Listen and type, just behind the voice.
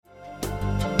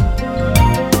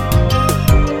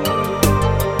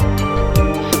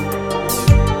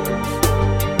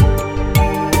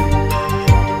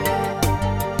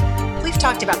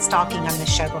stalking on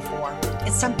this show before.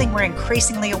 It's something we're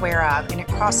increasingly aware of, and it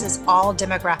crosses all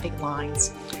demographic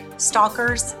lines.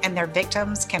 Stalkers and their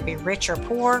victims can be rich or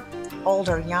poor, old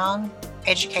or young,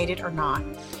 educated or not.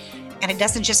 And it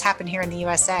doesn't just happen here in the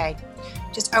USA.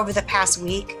 Just over the past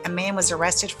week, a man was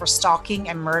arrested for stalking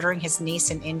and murdering his niece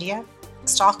in India. A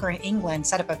stalker in England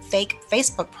set up a fake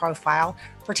Facebook profile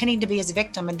pretending to be his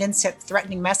victim and then sent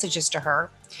threatening messages to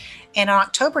her. And on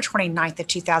October 29th of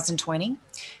 2020,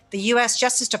 the U.S.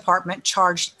 Justice Department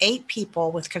charged 8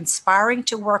 people with conspiring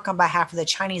to work on behalf of the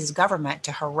Chinese government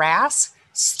to harass,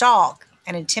 stalk,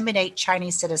 and intimidate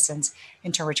Chinese citizens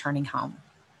into returning home.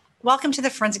 Welcome to the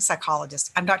Forensic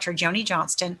Psychologist. I'm Dr. Joni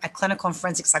Johnston, a clinical and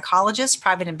forensic psychologist,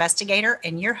 private investigator,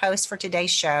 and your host for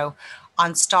today's show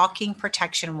on Stalking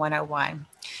Protection 101.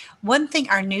 One thing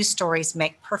our news stories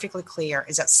make perfectly clear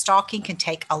is that stalking can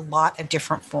take a lot of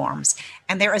different forms,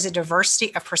 and there is a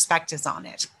diversity of perspectives on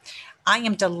it. I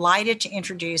am delighted to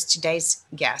introduce today's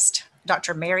guest,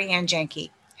 Dr. Ann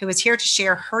Janke, who is here to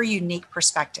share her unique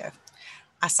perspective.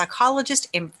 A psychologist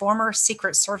and former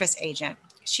Secret Service agent,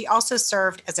 she also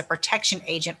served as a protection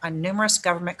agent on numerous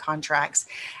government contracts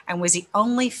and was the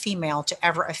only female to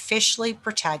ever officially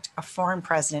protect a foreign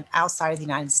president outside of the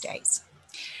United States.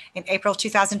 In April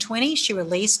 2020, she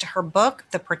released her book,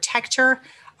 The Protector,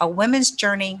 A Women's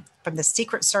Journey from the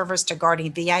Secret Service to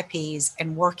Guarding VIPs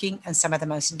and Working in Some of the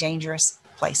Most Dangerous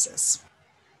Places.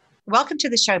 Welcome to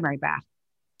the show, Mary Beth.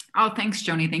 Oh, thanks,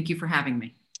 Joni. Thank you for having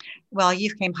me. Well,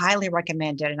 you came highly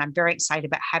recommended, and I'm very excited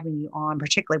about having you on,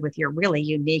 particularly with your really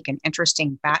unique and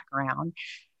interesting background.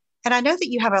 And I know that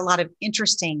you have a lot of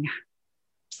interesting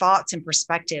thoughts and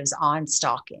perspectives on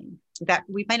stalking that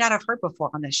we may not have heard before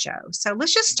on this show. So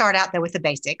let's just start out there with the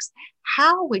basics.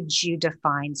 How would you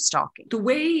define stalking? The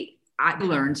way I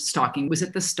learned stalking was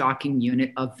at the stalking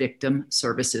unit of victim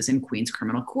services in Queens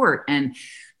Criminal Court. And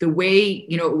the way,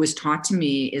 it was taught to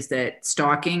me is that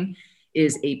stalking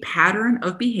is a pattern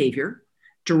of behavior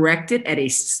directed at a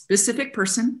specific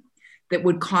person that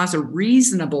would cause a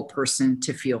reasonable person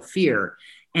to feel fear.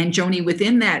 And Joni,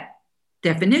 within that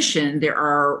definition, there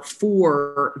are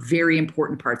 4 very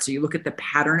important parts. So you look at the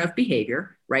pattern of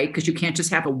behavior, right? Because you can't just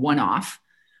have a one-off.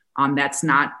 That's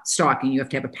not stalking. You have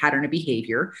to have a pattern of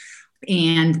behavior.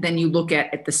 And then you look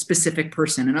at the specific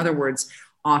person. In other words,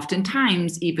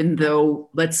 oftentimes, even though,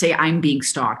 let's say I'm being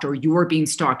stalked or you're being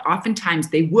stalked, oftentimes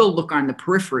they will look on the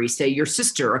periphery, say your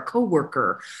sister, a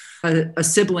coworker, a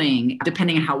sibling,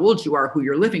 depending on how old you are, who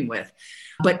you're living with.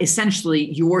 But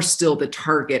essentially, you're still the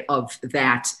target of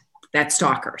that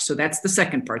stalker. So that's the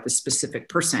second part, the specific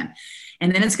person.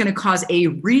 And then it's going to cause a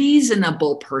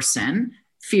reasonable person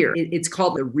fear. It's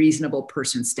called the reasonable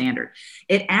person standard.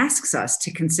 It asks us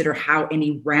to consider how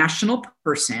any rational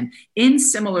person in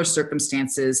similar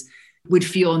circumstances would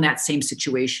feel in that same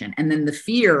situation. And then the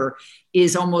fear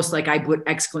is almost like I put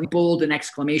bold an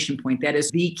exclamation point. That is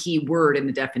the key word in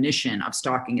the definition of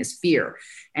stalking is fear.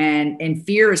 And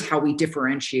fear is how we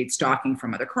differentiate stalking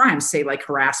from other crimes, say like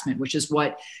harassment, which is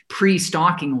what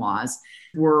pre-stalking laws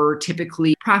were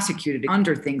typically prosecuted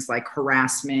under things like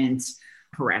harassment.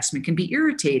 Harassment can be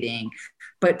irritating,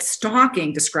 but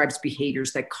stalking describes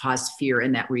behaviors that cause fear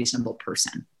in that reasonable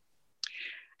person.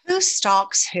 Who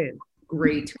stalks who?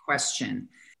 Great question.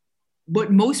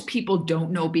 What most people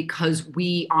don't know, because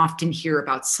we often hear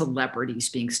about celebrities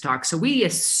being stalked. So we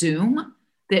assume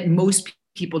that most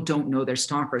people don't know they're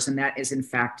stalkers, and that is in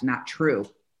fact not true.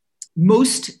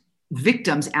 Most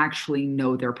victims actually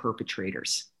know their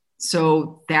perpetrators.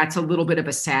 So that's a little bit of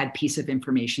a sad piece of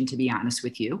information, to be honest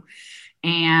with you.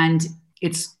 And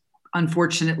it's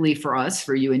unfortunately for us,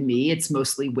 for you and me, it's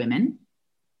mostly women.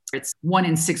 It's 1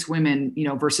 in 6 women,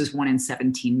 versus 1 in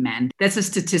 17 men. That's a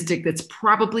statistic that's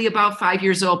probably about 5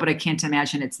 years old, but I can't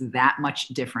imagine it's that much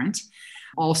different.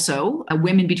 Also,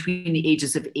 women between the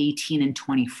ages of 18 and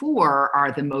 24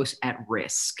 are the most at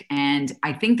risk. And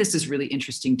I think this is really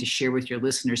interesting to share with your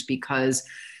listeners because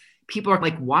people are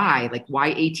like, why? Like,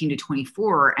 why 18 to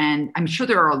 24? And I'm sure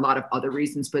there are a lot of other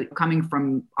reasons, but coming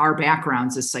from our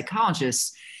backgrounds as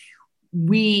psychologists,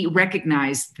 we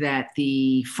recognize that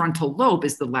the frontal lobe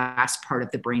is the last part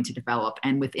of the brain to develop.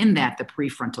 And within that, the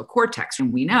prefrontal cortex.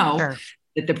 And we know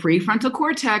that the prefrontal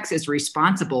cortex is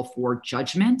responsible for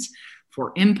judgment,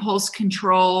 for impulse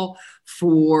control,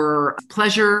 for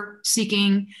pleasure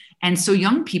seeking. And so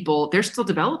young people, they're still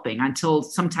developing until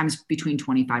sometimes between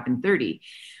 25 and 30.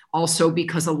 Also,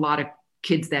 because a lot of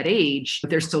kids that age, but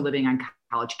they're still living on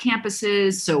college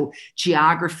campuses. So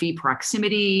geography,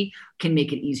 proximity can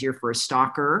make it easier for a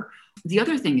stalker. The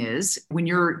other thing is when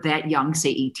you're that young, say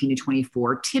 18 to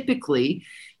 24, typically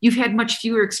you've had much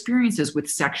fewer experiences with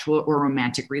sexual or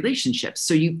romantic relationships.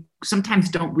 So you sometimes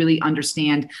don't really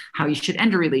understand how you should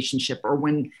end a relationship or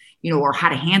when, or how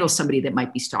to handle somebody that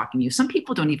might be stalking you. Some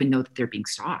people don't even know that they're being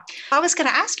stalked. I was going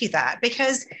to ask you that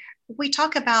because we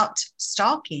talk about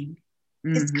stalking.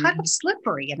 It's kind of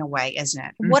slippery in a way, isn't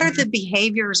it? What are the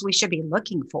behaviors we should be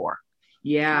looking for?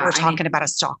 Yeah. We're talking about a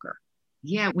stalker.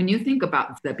 Yeah. When you think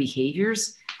about the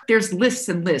behaviors, there's lists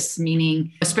and lists,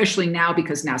 meaning, especially now,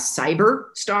 because now cyber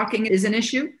stalking is an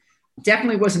issue.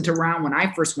 Definitely wasn't around when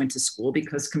I first went to school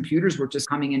because computers were just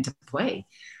coming into play.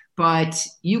 But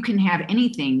you can have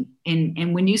anything.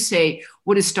 And when you say,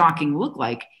 what does stalking look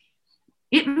like?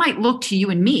 It might look to you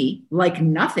and me like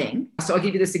nothing. So I'll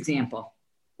give you this example.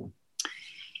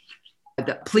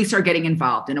 The police are getting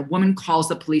involved and a woman calls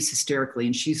the police hysterically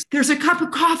and there's a cup of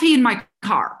coffee in my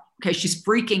car. Okay. She's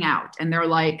freaking out and they're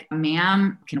like,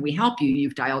 ma'am, can we help you?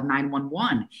 You've dialed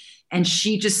 911. And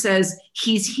she just says,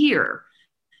 he's here.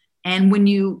 And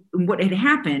what had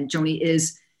happened, Joni,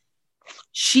 is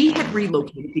she had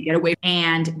relocated to get away.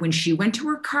 And when she went to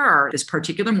her car this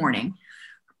particular morning,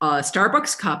 a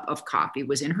Starbucks cup of coffee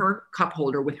was in her cup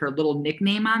holder with her little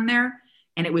nickname on there.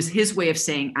 And it was his way of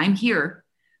saying, I'm here.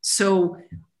 So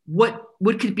what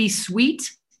could be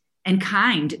sweet and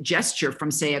kind gesture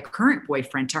from, say, a current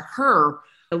boyfriend to her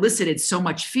elicited so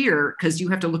much fear because you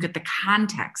have to look at the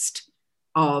context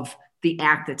of the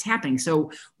act that's happening.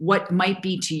 So what might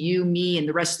be to you, me, and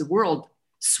the rest of the world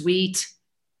sweet,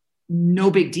 no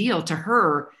big deal, to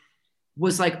her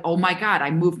was like, oh my God,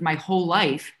 I moved my whole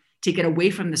life to get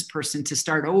away from this person to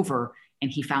start over,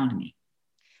 and he found me.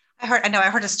 I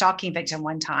heard a stalking victim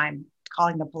one time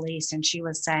calling the police, and she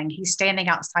was saying, he's standing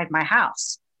outside my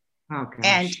house. Oh, gosh.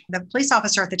 And the police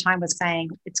officer at the time was saying,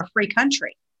 it's a free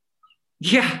country.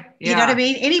 Yeah. You know what I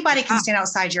mean? Anybody can stand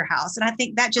outside your house. And I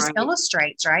think that just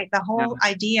illustrates, right, the whole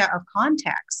idea of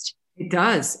context. It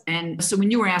does. And so when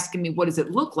you were asking me, what does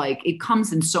it look like? It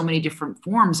comes in so many different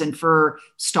forms. And for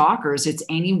stalkers, it's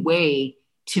any way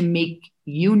to make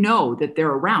you know that they're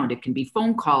around. It can be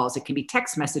phone calls. It can be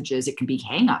text messages. It can be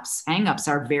hangups. Hangups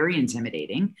are very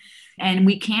intimidating. And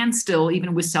we can still,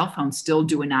 even with cell phones, still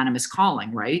do anonymous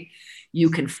calling, right?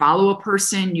 You can follow a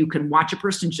person. You can watch a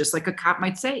person, just like a cop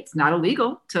might say. It's not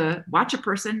illegal to watch a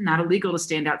person, not illegal to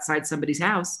stand outside somebody's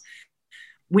house.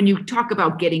 When you talk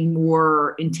about getting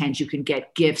more intense, you can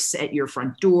get gifts at your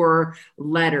front door,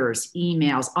 letters,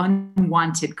 emails,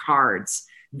 unwanted cards,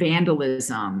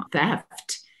 vandalism,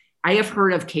 theft. I have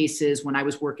heard of cases when I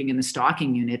was working in the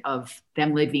stalking unit of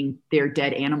them leaving their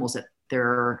dead animals at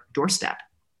their doorstep,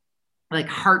 like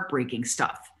heartbreaking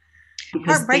stuff.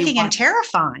 Heartbreaking and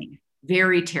terrifying.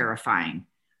 Very terrifying.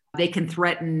 They can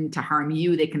threaten to harm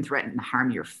you. They can threaten to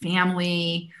harm your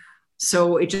family.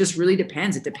 So it just really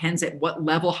depends. It depends at what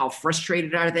level, how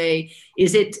frustrated are they?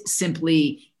 Is it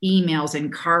simply emails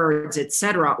and cards, et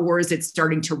cetera? Or is it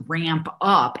starting to ramp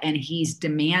up and he's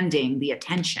demanding the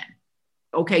attention?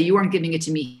 Okay, you aren't giving it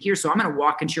to me here, so I'm going to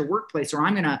walk into your workplace, or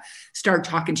I'm going to start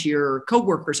talking to your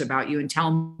coworkers about you and tell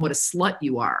them what a slut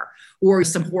you are, or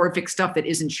some horrific stuff that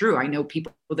isn't true. I know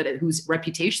people whose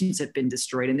reputations have been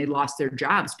destroyed and they lost their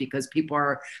jobs because people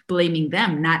are blaming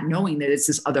them, not knowing that it's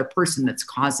this other person that's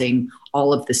causing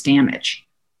all of this damage.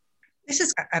 This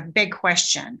is a big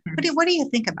question. What do you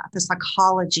think about the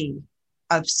psychology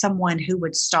of someone who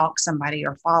would stalk somebody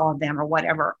or follow them or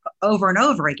whatever over and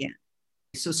over again?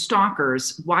 So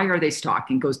stalkers, why are they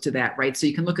stalking goes to that, right? So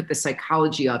you can look at the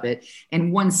psychology of it.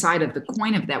 And one side of the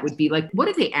coin of that would be like, what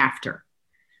are they after?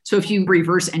 So if you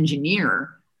reverse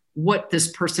engineer what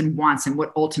this person wants and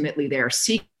what ultimately they're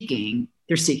seeking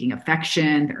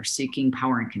affection, they're seeking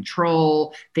power and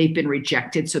control. They've been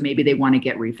rejected. So maybe they want to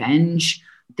get revenge.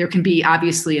 There can be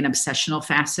obviously an obsessional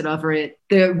facet of it.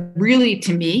 Really,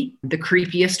 to me, the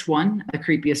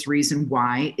creepiest reason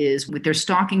why is when they're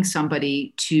stalking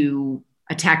somebody to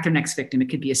attack their next victim. It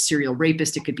could be a serial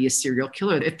rapist. It could be a serial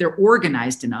killer. If they're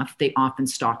organized enough, they often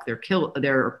stalk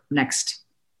their next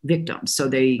victims. So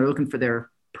they are looking for their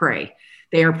prey.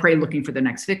 They are prey looking for their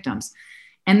next victims.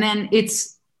 And then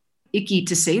it's icky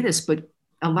to say this, but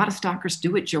a lot of stalkers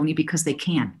do it, Joni, because they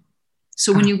can.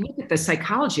 So when you look at the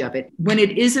psychology of it, when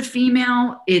it is a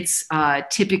female, it's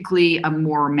typically a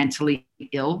more mentally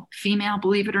ill female,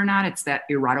 believe it or not. It's that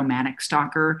erotomanic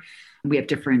stalker. We have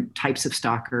different types of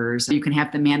stalkers. You can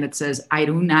have the man that says, I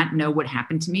do not know what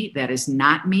happened to me. That is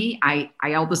not me. I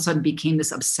all of a sudden became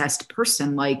this obsessed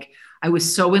person. Like I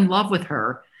was so in love with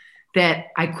her that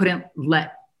I couldn't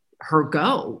let her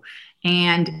go.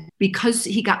 And because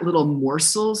he got little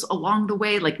morsels along the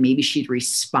way, like maybe she'd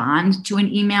respond to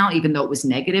an email, even though it was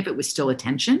negative, it was still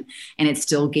attention. And it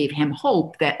still gave him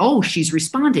hope that, oh, she's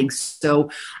responding. So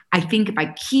I think if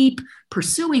I keep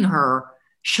pursuing her,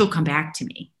 she'll come back to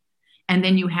me. And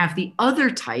then you have the other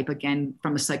type, again,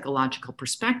 from a psychological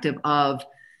perspective of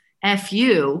F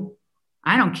you,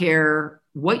 I don't care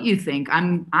what you think.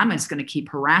 I'm just going to keep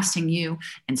harassing you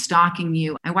and stalking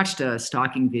you. I watched a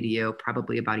stalking video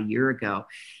probably about a year ago.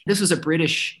 This was a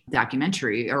British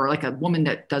documentary, or like a woman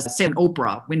that does, say, an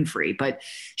Oprah Winfrey, but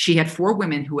she had 4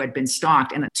 women who had been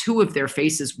stalked, and 2 of their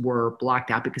faces were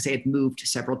blocked out because they had moved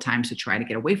several times to try to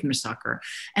get away from the stalker.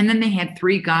 And then they had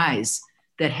 3 guys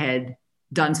that had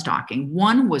done stalking.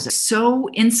 One was so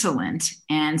insolent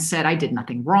and said, I did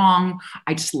nothing wrong.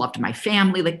 I just loved my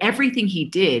family. Like everything he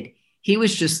did, he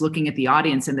was just looking at the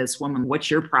audience and this woman,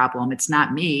 what's your problem? It's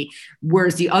not me.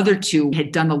 Whereas the other 2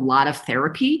 had done a lot of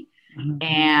therapy,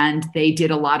 and they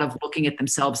did a lot of looking at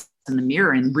themselves in the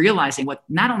mirror and realizing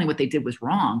not only what they did was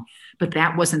wrong, but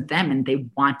that wasn't them. And they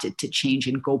wanted to change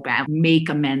and go back, make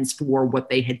amends for what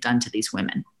they had done to these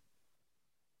women.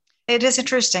 It is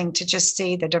interesting to just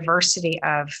see the diversity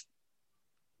of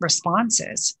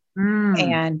responses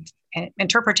and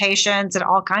interpretations and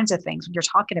all kinds of things when you're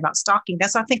talking about stalking.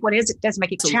 That's, I think, it does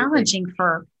make it challenging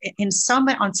on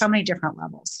so many different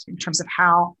levels in terms of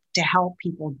how to help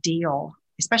people deal,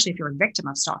 especially if you're a victim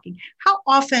of stalking. How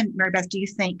often, Mary Beth, do you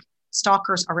think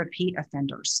stalkers are repeat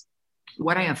offenders?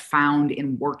 What I have found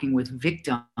in working with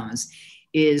victims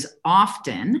is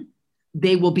often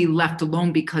they will be left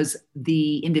alone because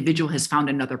the individual has found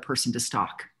another person to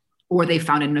stalk, or they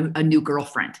found a new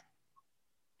girlfriend.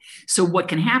 So what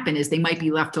can happen is they might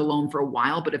be left alone for a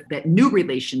while, but if that new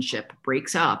relationship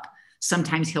breaks up,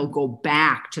 sometimes he'll go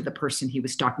back to the person he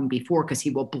was stalking before because he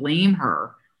will blame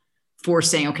her for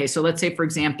saying, okay, so let's say, for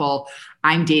example,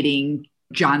 I'm dating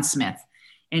John Smith,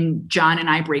 and John and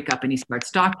I break up and he starts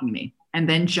stalking me. And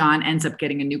then John ends up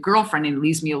getting a new girlfriend and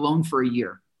leaves me alone for a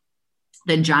year.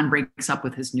 Then John breaks up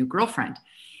with his new girlfriend.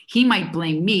 He might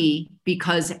blame me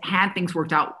because had things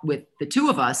worked out with the 2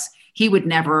 of us, he would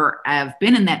never have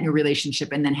been in that new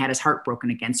relationship and then had his heart broken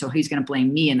again. So he's going to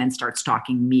blame me and then start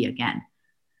stalking me again.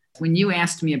 When you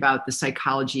asked me about the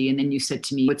psychology, and then you said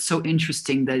to me, it's so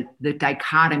interesting, the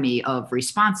dichotomy of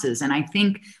responses. And I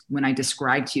think when I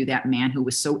described to you that man who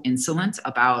was so insolent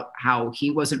about how he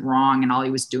wasn't wrong and all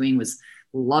he was doing was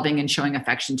loving and showing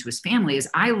affection to his family, is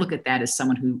I look at that as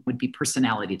someone who would be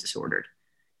personality disordered.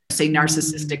 Say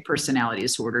narcissistic personality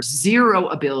disorder, 0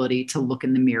 ability to look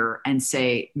in the mirror and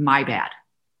say, my bad.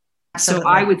 So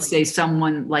I would say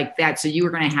someone like that. So you are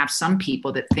going to have some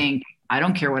people that think, I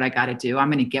don't care what I got to do. I'm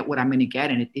going to get what I'm going to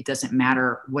get. And it doesn't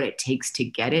matter what it takes to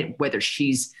get it, whether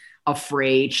she's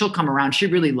afraid, she'll come around. She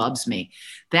really loves me.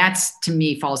 That's, to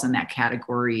me, falls in that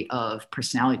category of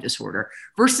personality disorder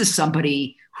versus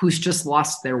somebody who's just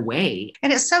lost their way.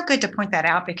 And it's so good to point that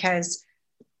out because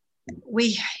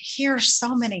we hear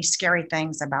so many scary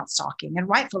things about stalking, and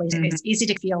rightfully, it's easy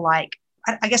to feel like,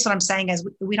 I guess what I'm saying is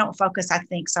we don't focus, I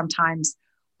think, sometimes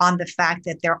on the fact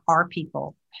that there are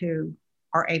people who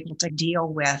are able to deal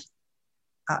with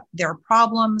their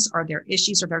problems or their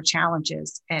issues or their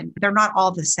challenges, and they're not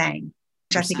all the same,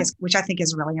 which I think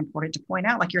is really important to point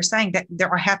out. Like you're saying, that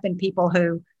there have been people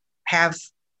who have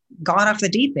gone off the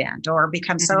deep end or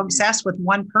become so obsessed with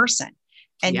one person,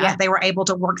 and yet they were able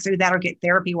to work through that or get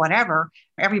therapy, whatever.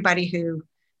 Everybody who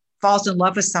falls in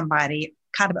love with somebody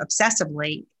kind of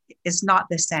obsessively is not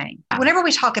the same. Whenever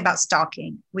we talk about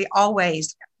stalking, we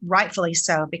always, rightfully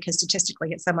so, because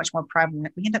statistically it's so much more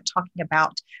prevalent, we end up talking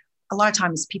about a lot of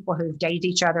times people who've dated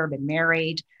each other, been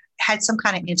married, had some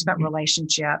kind of intimate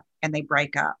relationship, and they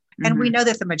break up. And we know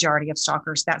that the majority of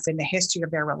stalkers, that's in the history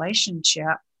of their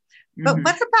relationship. But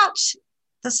what about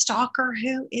the stalker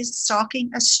who is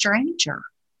stalking a stranger?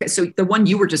 So the one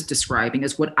you were just describing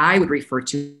is what I would refer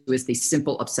to as the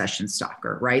simple obsession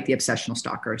stalker, right? The obsessional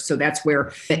stalker. So that's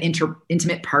where the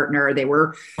intimate partner, they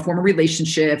were a former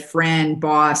relationship, friend,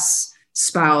 boss,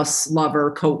 spouse,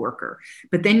 lover, coworker.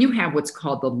 But then you have what's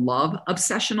called the love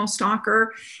obsessional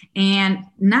stalker. And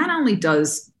not only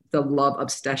does the love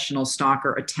obsessional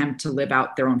stalker attempt to live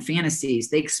out their own fantasies,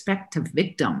 they expect the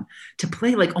victim to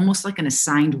play almost like an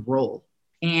assigned role.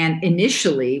 And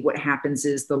initially what happens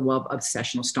is the love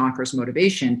obsessional stalker's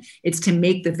motivation, it's to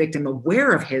make the victim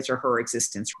aware of his or her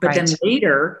existence. But then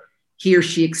later he or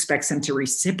she expects them to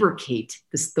reciprocate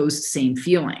those same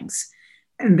feelings.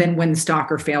 And then when the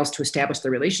stalker fails to establish the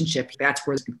relationship, that's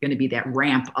where there's going to be that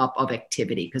ramp up of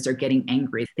activity because they're getting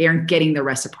angry. They aren't getting the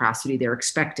reciprocity they're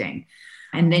expecting.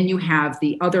 And then you have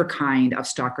the other kind of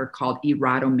stalker called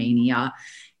erotomania.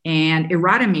 And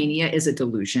erotomania is a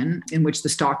delusion in which the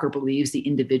stalker believes the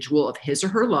individual of his or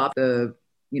her love, the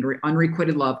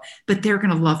unrequited love, but they're going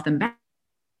to love them back,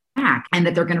 and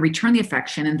that they're going to return the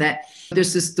affection. And that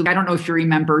there's this, I don't know if you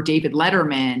remember David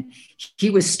Letterman, he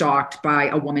was stalked by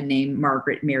a woman named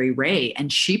Margaret Mary Ray,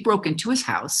 and she broke into his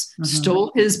house,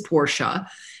 stole his Porsche,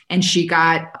 and she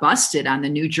got busted on the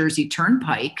New Jersey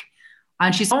Turnpike.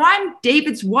 And she's, oh, I'm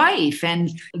David's wife, and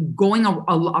going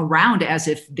around as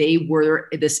if they were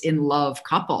this in love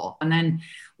couple. And then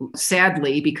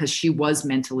sadly, because she was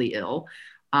mentally ill,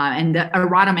 and the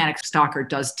erotomanic stalker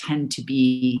does tend to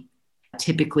be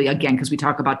typically, again, because we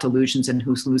talk about delusions and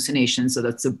hallucinations, so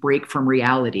that's a break from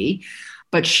reality.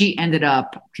 But she ended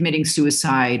up committing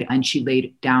suicide, and she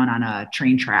laid down on a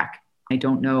train track. I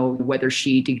don't know whether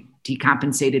she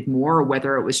decompensated more or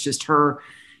whether it was just her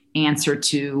answer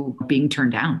to being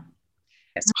turned down.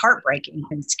 It's heartbreaking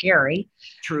and scary.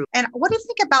 True. And what do you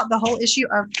think about the whole issue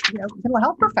of mental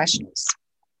health professionals?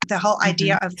 The whole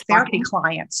idea of therapy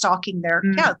clients stalking their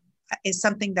is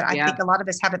something that I think a lot of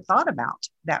us haven't thought about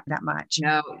that much.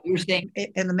 No, you're saying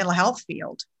in the mental health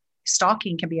field,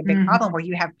 stalking can be a big problem where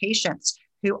you have patients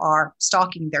who are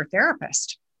stalking their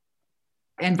therapist.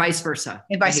 And vice versa.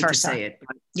 And vice I hate versa. to say it.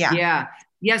 Yeah.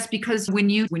 Yes, because when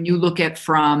you look at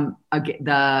from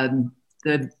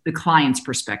the client's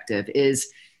perspective,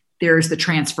 there's the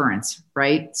transference,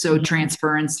 right? So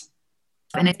transference,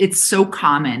 and it's so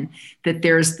common that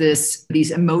there's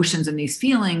these emotions and these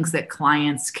feelings that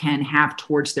clients can have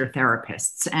towards their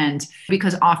therapists. And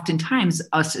because oftentimes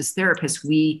us as therapists,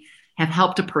 we have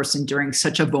helped a person during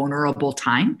such a vulnerable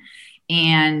time.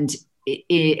 And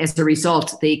as a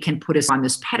result, they can put us on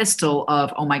this pedestal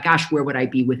of, oh my gosh, where would I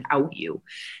be without you?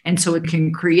 And so it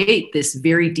can create this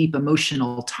very deep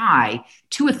emotional tie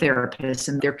to a therapist.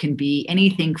 And there can be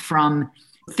anything from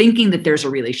thinking that there's a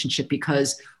relationship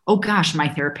because, oh gosh, my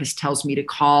therapist tells me to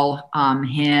call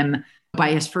him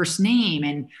by his first name.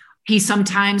 And he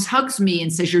sometimes hugs me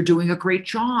and says, you're doing a great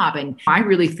job. And I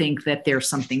really think that there's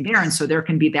something there. And so there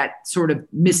can be that sort of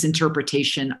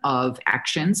misinterpretation of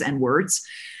actions and words.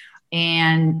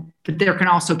 But there can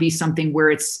also be something where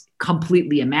it's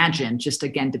completely imagined, just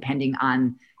again, depending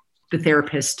on the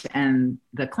therapist and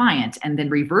the client. And then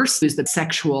reverse is the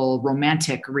sexual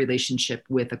romantic relationship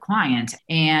with a client.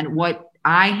 And what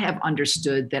I have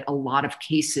understood that a lot of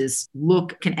cases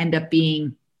can end up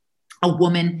being a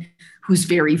woman who's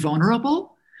very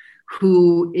vulnerable,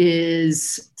 who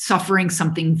is suffering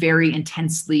something very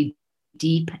intensely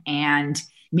deep. And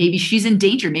maybe she's in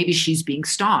danger. Maybe she's being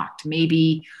stalked.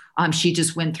 Maybe she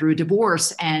just went through a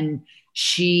divorce and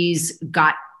she's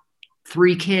got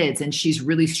 3 kids and she's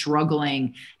really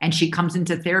struggling. And she comes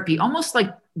into therapy almost like,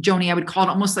 Joni, I would call it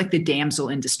almost like the damsel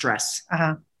in distress.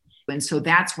 And so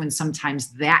that's when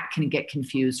sometimes that can get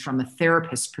confused from a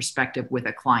therapist's perspective with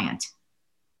a client.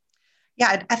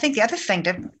 Yeah, I think the other thing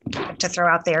to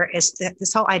throw out there is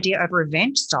this whole idea of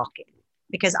revenge stalking,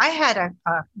 because I had a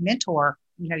mentor,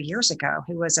 years ago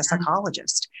who was a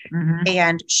psychologist,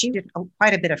 and she did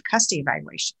quite a bit of custody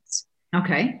evaluations.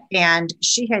 Okay. And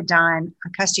she had done a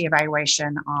custody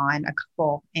evaluation on a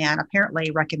couple and apparently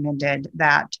recommended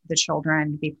that the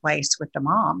children be placed with the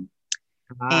mom.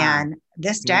 And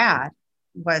this dad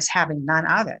was having none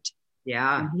of it.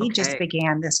 Yeah. And he just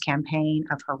began this campaign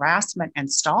of harassment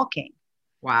and stalking.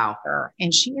 Wow. Her.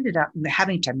 And she ended up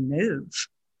having to move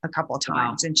a couple of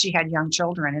times, and she had young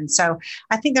children. And so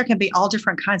I think there can be all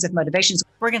different kinds of motivations.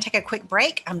 We're going to take a quick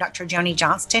break. I'm Dr. Joni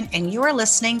Johnston, and you are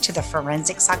listening to The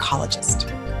Forensic Psychologist.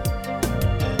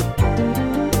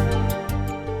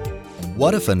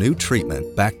 What if a new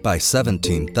treatment backed by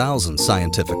 17,000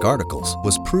 scientific articles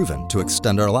was proven to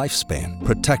extend our lifespan,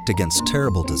 protect against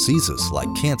terrible diseases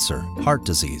like cancer, heart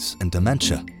disease, and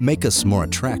dementia, make us more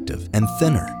attractive and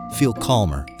thinner, feel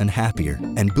calmer and happier,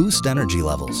 and boost energy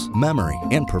levels, memory,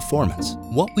 and performance?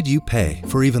 What would you pay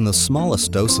for even the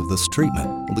smallest dose of this treatment?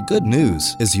 Well, the good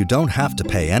news is you don't have to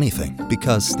pay anything,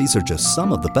 because these are just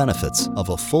some of the benefits of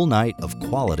a full night of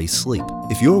quality sleep.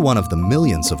 If you're one of the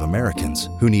millions of Americans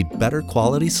who need better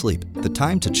quality sleep, the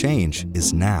time to change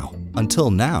is now.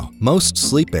 Until now, most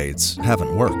sleep aids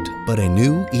haven't worked, but a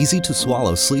new,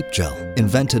 easy-to-swallow sleep gel,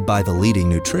 invented by the leading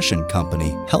nutrition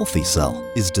company, Healthy Cell,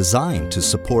 is designed to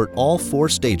support all 4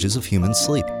 stages of human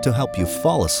sleep to help you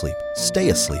fall asleep,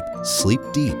 stay asleep, sleep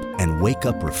deep, and wake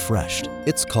up refreshed.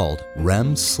 It's called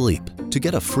REM Sleep. To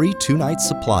get a free 2-night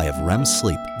supply of REM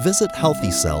Sleep, visit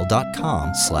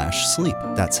healthycell.com/sleep.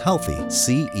 That's healthy,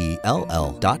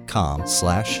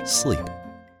 CELL.com/sleep.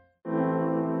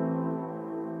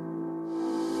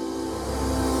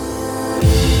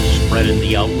 Spreading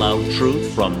the out loud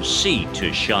truth from sea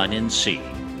to shining sea.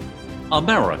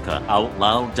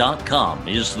 AmericaOutloud.com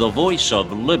is the voice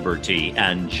of liberty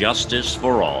and justice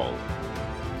for all.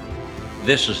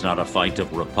 This is not a fight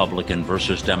of Republican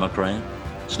versus Democrat.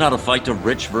 It's not a fight of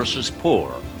rich versus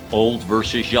poor, old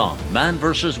versus young, man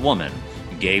versus woman,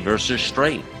 gay versus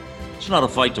straight. It's not a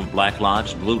fight of black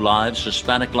lives, blue lives,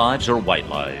 Hispanic lives, or white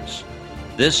lives.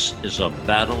 This is a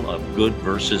battle of good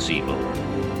versus evil.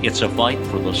 It's a fight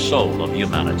for the soul of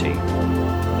humanity.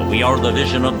 We are the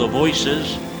vision of the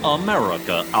voices,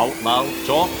 America Out Loud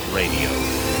Talk Radio.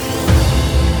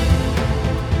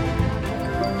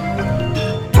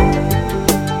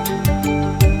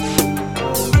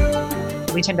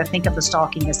 We tend to think of the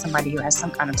stalking as somebody who has some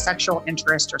kind of sexual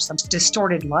interest or some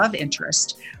distorted love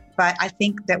interest. But I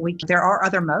think that there are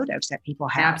other motives that people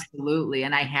have. Absolutely.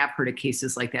 And I have heard of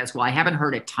cases like that as well. I haven't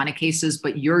heard a ton of cases,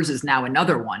 but yours is now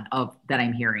another one that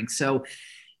I'm hearing. So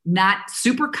not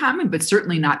super common, but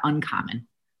certainly not uncommon.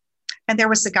 And there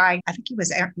was a guy, I think he was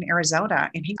in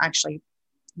Arizona, and he actually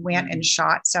went and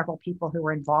shot several people who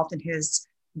were involved in his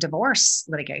divorce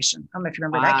litigation. I don't know if you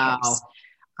remember that case.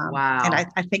 Wow. And I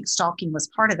think stalking was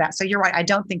part of that. So you're right. I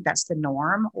don't think that's the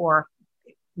norm or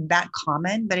that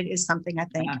common, but it is something I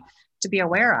think to be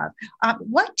aware of.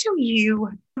 What do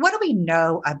we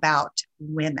know about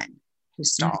women who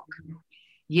stalk?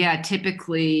 Yeah,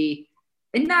 typically,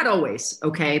 and not always,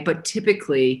 okay, but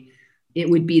typically it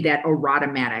would be that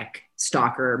erotomatic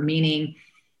stalker, meaning,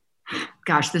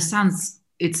 gosh, it sounds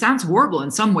horrible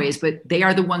in some ways, but they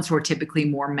are the ones who are typically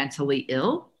more mentally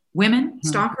ill. Women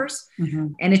stalkers. Mm-hmm.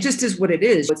 And it just is what it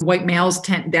is. With white males,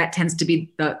 that tends to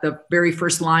be the very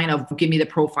first line of give me the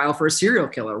profile for a serial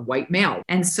killer, white male.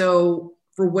 And so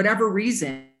for whatever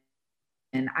reason,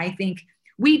 and I think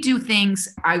we do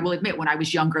things, I will admit, when I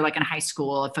was younger, like in high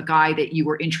school, if a guy that you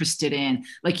were interested in,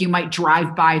 like you might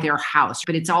drive by their house,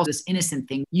 but it's all this innocent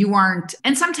thing. You aren't,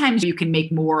 and sometimes you can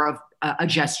make more of a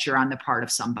gesture on the part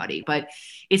of somebody, but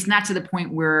it's not to the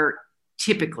point where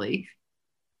typically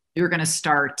you're going to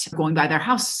start going by their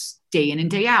house day in and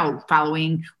day out,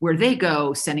 following where they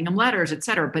go, sending them letters, et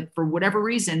cetera. But for whatever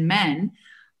reason, men,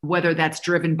 whether that's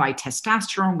driven by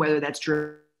testosterone, whether that's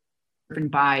driven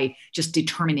by just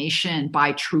determination,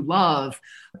 by true love,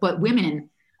 but women,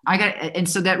 and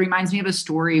so that reminds me of a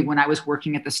story when I was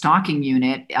working at the stalking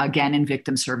unit, again, in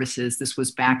victim services. This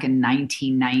was back in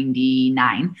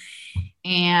 1999.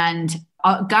 And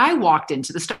a guy walked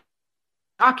into the stalking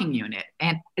unit.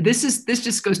 And this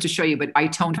just goes to show you, but I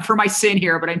atoned for my sin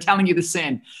here, but I'm telling you the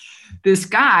sin. This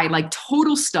guy, like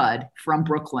total stud from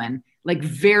Brooklyn, like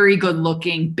very good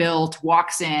looking, built,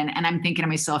 walks in. And I'm thinking to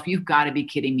myself, you've got to be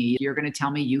kidding me. You're going to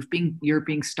tell me you're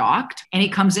being stalked? And he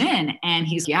comes in and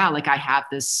he's, yeah, like I have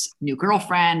this new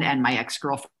girlfriend and my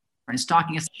ex-girlfriend is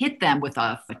stalking us. Hit them with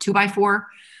a 2x4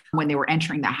 when they were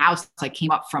entering the house. I came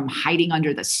up from hiding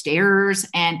under the stairs.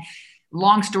 And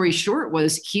long story short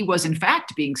was he was in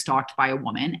fact being stalked by a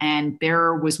woman. And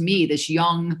there was me, this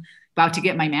young, about to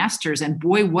get my master's. And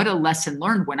boy, what a lesson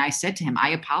learned when I said to him, I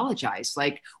apologize.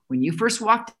 Like when you first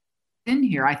walked in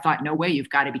here, I thought, no way, you've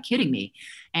got to be kidding me.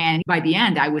 And by the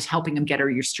end, I was helping him get her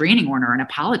restraining order and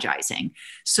apologizing.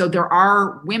 So there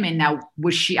are women now,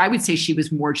 I would say she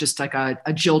was more just like a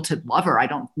jilted lover. I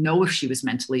don't know if she was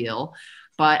mentally ill,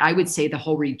 but I would say the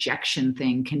whole rejection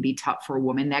thing can be tough for a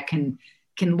woman. That can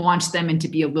launch them into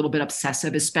be a little bit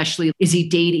obsessive, especially is he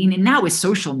dating? And now with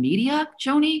social media,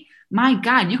 Joni, my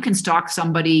God, you can stalk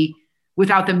somebody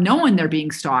without them knowing they're being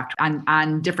stalked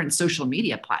on different social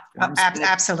media platforms. Oh,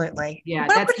 absolutely. Yeah,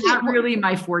 that's not really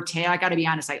my forte. I got to be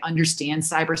honest. I understand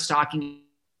cyber stalking.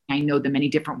 I know the many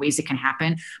different ways it can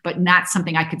happen, but not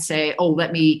something I could say, oh,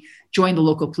 let me join the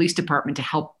local police department to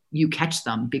help you catch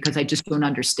them, because I just don't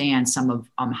understand some of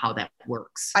how that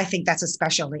works. I think that's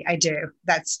especially, I do.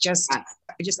 That's just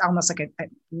almost like a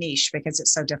niche because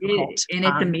it's so difficult. And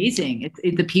it's amazing.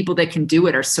 The people that can do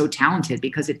it are so talented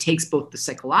because it takes both the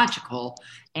psychological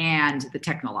and the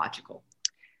technological.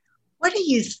 What do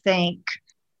you think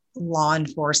law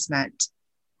enforcement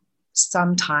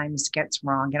sometimes gets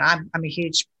wrong? And I'm a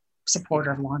huge supporter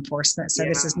of law enforcement. So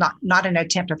this is not an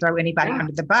attempt to throw anybody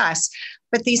under the bus,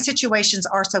 but these situations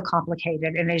are so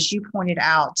complicated. And as you pointed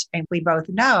out, and we both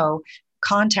know,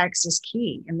 context is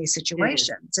key in these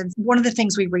situations. And one of the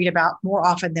things we read about more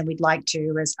often than we'd like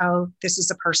to is, oh, this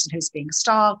is a person who's being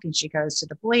stalked and she goes to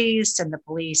the police and the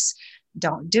police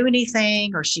don't do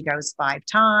anything, or she goes 5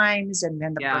 times and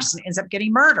then the person ends up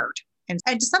getting murdered. And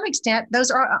to some extent,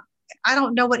 those are, I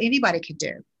don't know what anybody could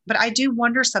do. But I do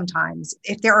wonder sometimes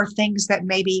if there are things that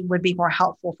maybe would be more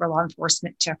helpful for law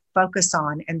enforcement to focus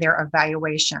on in their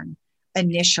evaluation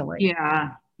initially.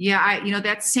 Yeah,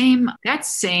 that same,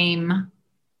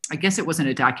 I guess it wasn't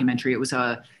a documentary. It was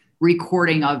a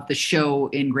recording of the show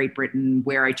in Great Britain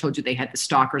where I told you they had the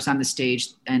stalkers on the stage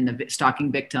and the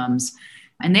stalking victims.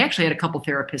 And they actually had a couple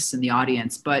therapists in the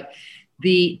audience, but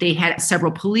they had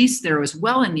several police there as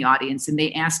well in the audience, and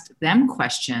they asked them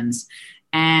questions.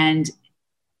 And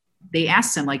they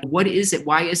asked them, like, what is it?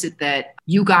 Why is it that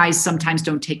you guys sometimes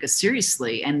don't take us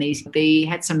seriously? And they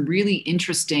had some really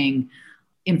interesting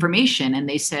information. And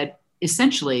they said,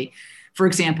 essentially, for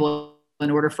example,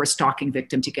 in order for a stalking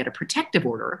victim to get a protective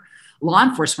order, law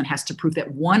enforcement has to prove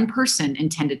that one person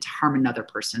intended to harm another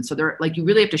person. So you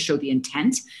really have to show the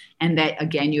intent. And that,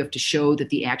 again, you have to show that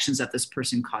the actions of this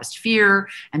person caused fear.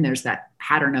 And there's that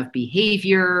pattern of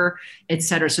behavior, et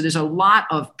cetera. So there's a lot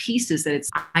of pieces that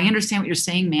I understand what you're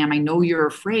saying, ma'am. I know you're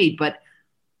afraid, but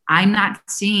I'm not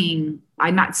seeing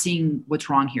what's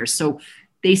wrong here. So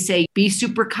they say, be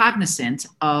super cognizant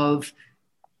of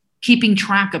keeping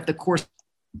track of the course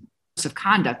of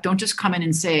conduct. Don't just come in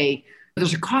and say,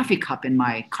 there's a coffee cup in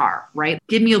my car, right?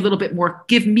 Give me a little bit more,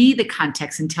 give me the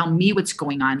context and tell me what's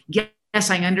going on.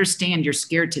 Yes, I understand you're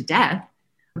scared to death.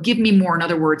 Give me more. In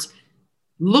other words,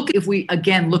 if we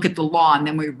again look at the law and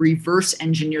then we reverse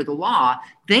engineer the law,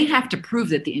 they have to prove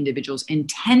that the individual's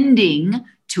intending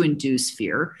to induce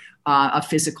fear of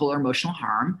physical or emotional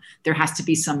harm. There has to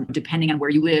be some, depending on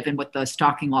where you live and what the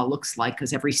stalking law looks like,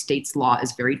 because every state's law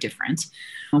is very different.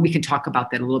 And we can talk about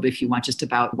that a little bit if you want, just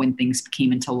about when things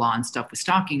came into law and stuff with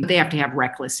stalking. But they have to have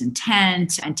reckless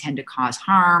intent, intend to cause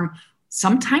harm.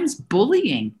 Sometimes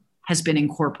bullying has been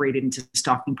incorporated into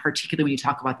stalking, particularly when you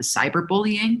talk about the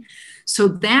cyberbullying. So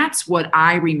that's what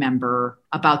I remember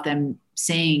about them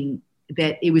saying,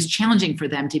 that it was challenging for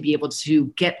them to be able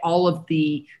to get all of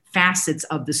the facets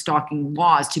of the stalking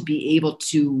laws to be able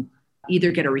to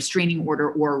either get a restraining order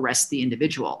or arrest the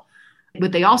individual.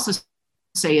 What they also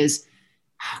say is,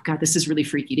 oh God, this is really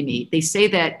freaky to me. They say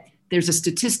that there's a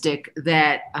statistic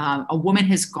that a woman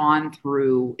has gone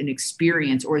through an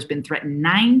experience or has been threatened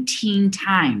 19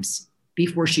 times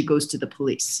before she goes to the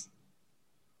police.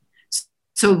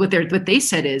 So what they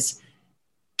said is,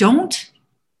 don't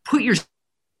put yourself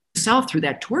through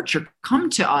that torture. Come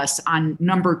to us on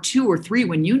number 2 or 3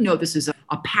 when you know this is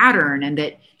a pattern and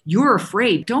that you're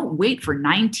afraid. Don't wait for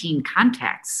 19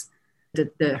 contacts.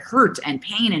 The hurt and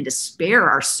pain and despair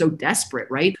are so desperate,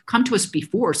 right? Come to us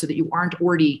before so that you aren't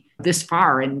already this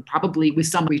far, and probably with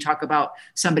somebody, we talk about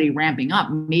somebody ramping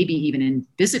up, maybe even in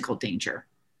physical danger.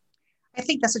 I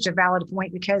think that's such a valid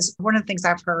point, because one of the things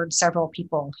I've heard several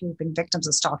people who've been victims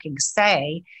of stalking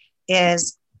say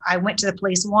is, I went to the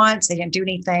police once, they didn't do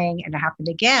anything, and it happened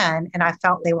again, and I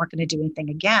felt they weren't going to do anything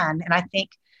again. And I think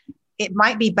it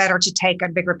might be better to take a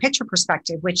bigger picture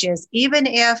perspective, which is, even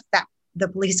if the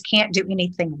police can't do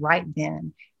anything right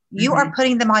then, you are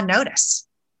putting them on notice.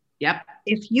 Yep.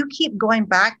 If you keep going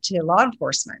back to law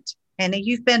enforcement, and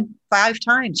you've been 5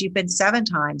 times, you've been 7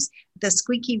 times, the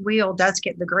squeaky wheel does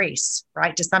get the grease,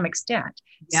 right? To some extent.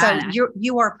 Yeah. So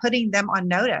you are putting them on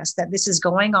notice that this is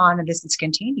going on and this is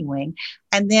continuing.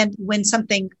 And then when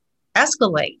something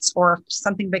escalates or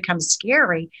something becomes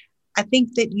scary, I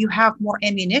think that you have more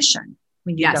ammunition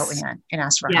when you go in and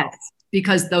ask for help.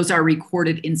 Because those are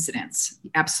recorded incidents.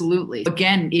 Absolutely.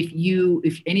 Again,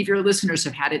 if any of your listeners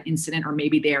have had an incident, or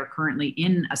maybe they are currently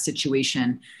in a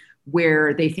situation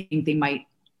where they think they might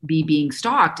be being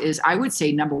stalked, is, I would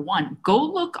say, number 1, go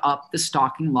look up the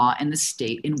stalking law in the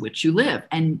state in which you live,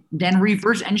 and then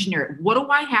reverse engineer it. What do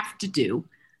I have to do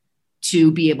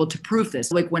to be able to prove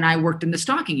this? Like when I worked in the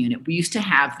stalking unit, we used to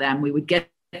have them, we would get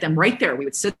them right there. We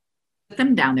would sit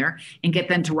them down there and get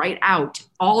them to write out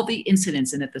all the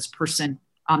incidents, and that this person,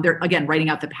 they're again writing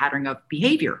out the pattern of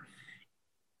behavior.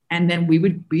 And then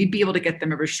we'd be able to get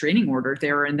them a restraining order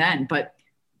there and then. But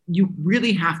you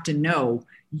really have to know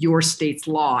your state's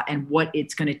law and what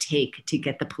it's going to take to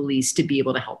get the police to be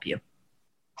able to help you.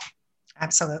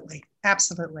 Absolutely.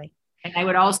 Absolutely. And I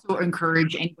would also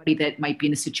encourage anybody that might be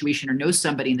in a situation or knows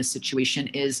somebody in this situation,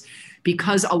 is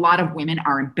because a lot of women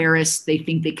are embarrassed. They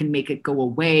think they can make it go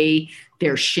away.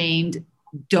 They're shamed.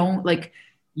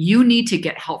 You need to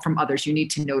get help from others. You need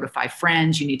to notify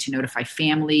friends. You need to notify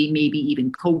family, maybe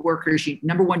even coworkers.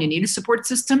 Number 1, you need a support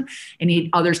system, and you need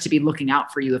others to be looking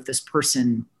out for you if this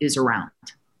person is around.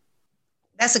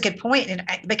 That's a good point. And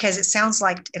because it sounds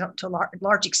like, to a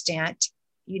large extent,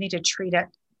 you need to treat it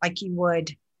like you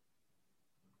would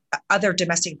other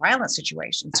domestic violence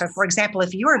situations. So, for example,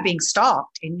 if you are being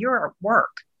stalked in your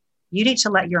work, you need to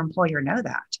let your employer know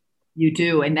that. You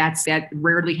do. And that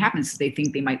rarely happens. They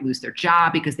think they might lose their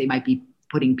job because they might be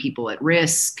putting people at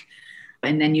risk.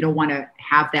 And then you don't want to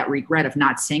have that regret of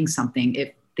not saying something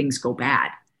if things go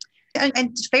bad.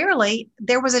 And fairly,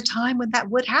 there was a time when that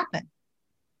would happen.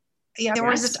 Yeah, there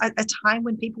was a time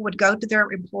when people would go to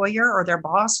their employer or their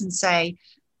boss and say,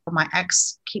 my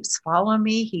ex keeps following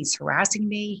me, he's harassing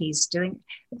me,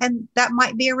 and that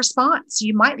might be a response.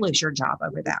 You might lose your job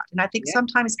over that. And I think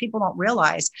sometimes people don't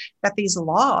realize that these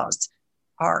laws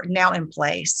are now in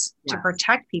place to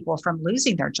protect people from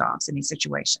losing their jobs in these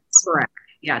situations. Correct.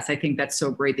 Yes, I think that's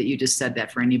so great that you just said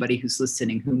that for anybody who's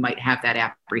listening who might have that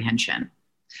apprehension.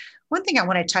 One thing I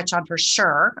want to touch on for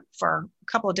sure, for a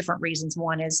couple of different reasons.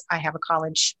 One is I have a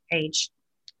college age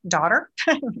daughter.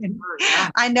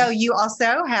 I know you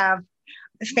also have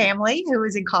a family who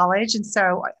is in college. And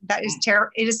so that is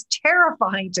it is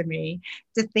terrifying to me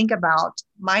to think about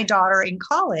my daughter in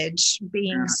college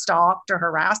being stalked or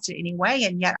harassed in any way.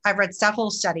 And yet I've read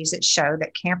several studies that show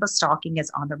that campus stalking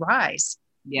is on the rise.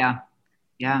 Yeah.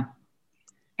 Yeah.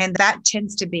 And that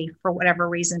tends to be, for whatever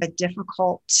reason, a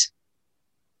difficult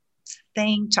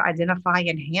thing to identify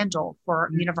and handle for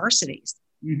universities.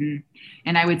 Mm-hmm.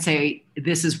 And I would say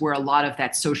this is where a lot of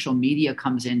that social media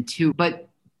comes in too. But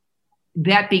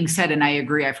that being said, and I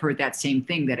agree, I've heard that same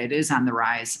thing, that it is on the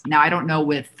rise. Now, I don't know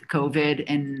with COVID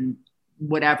and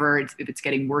whatever, if it's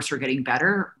getting worse or getting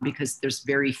better, because there's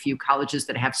very few colleges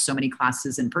that have so many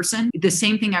classes in person. The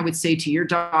same thing I would say to your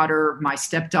daughter, my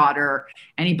stepdaughter,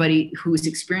 anybody who's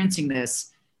experiencing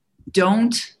this,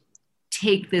 don't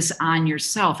take this on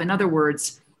yourself. In other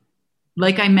words,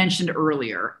 like I mentioned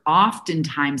earlier,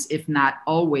 oftentimes, if not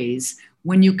always,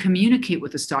 when you communicate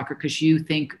with a stalker because you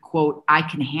think, quote, I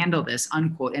can handle this,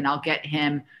 unquote, and I'll get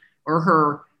him or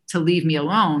her to leave me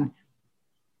alone,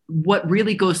 what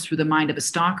really goes through the mind of a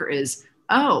stalker is,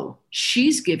 oh,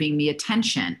 she's giving me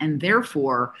attention, and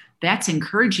therefore that's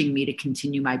encouraging me to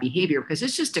continue my behavior because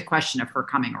it's just a question of her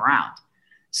coming around.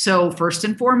 So first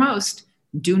and foremost,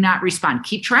 do not respond.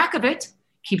 Keep track of it.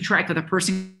 Keep track of the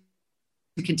person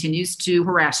who continues to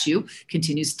harass you,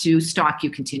 continues to stalk you,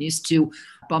 continues to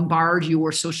bombard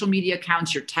your social media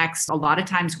accounts, your texts. A lot of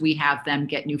times we have them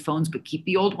get new phones, but keep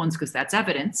the old ones because that's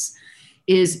evidence.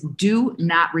 Is do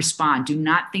not respond. Do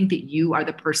not think that you are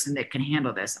the person that can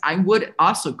handle this. I would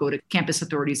also go to campus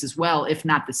authorities as well, if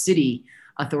not the city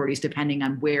authorities, depending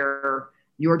on where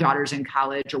your daughter's in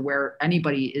college or where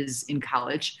anybody is in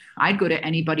college. I'd go to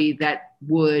anybody that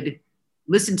would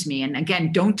listen to me. And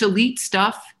again, don't delete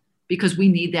stuff because we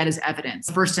need that as evidence.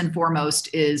 First and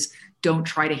foremost is don't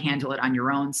try to handle it on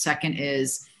your own. Second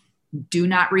is do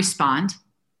not respond.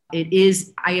 I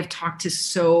have talked to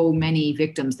so many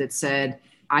victims that said,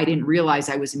 I didn't realize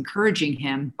I was encouraging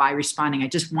him by responding. I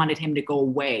just wanted him to go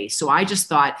away. So I just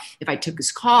thought if I took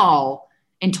his call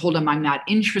and told him I'm not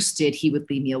interested, he would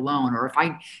leave me alone. Or if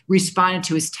I responded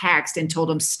to his text and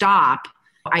told him, stop,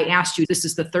 I asked you, this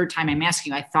is the third time I'm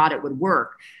asking you, I thought it would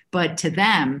work. But to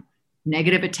them,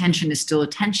 negative attention is still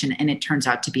attention, and it turns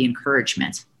out to be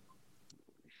encouragement.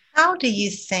 How do you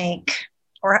think,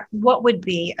 or what would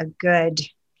be a good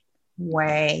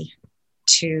way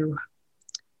to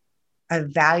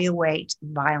evaluate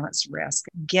violence risk,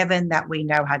 given that we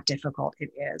know how difficult it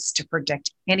is to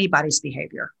predict anybody's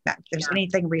behavior? That if there's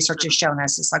anything research has shown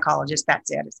us as psychologists,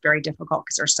 that's it. It's very difficult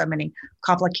because there's so many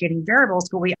complicating variables,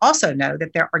 but we also know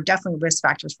that there are definitely risk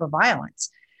factors for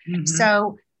violence. Mm-hmm.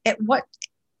 So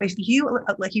if you,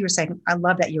 like you were saying, I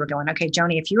love that you were going, okay,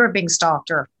 Joni, if you were being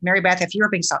stalked, or Mary Beth, if you were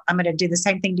being stalked, I'm going to do the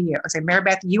same thing to you. I say, Mary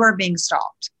Beth, you are being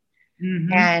stalked.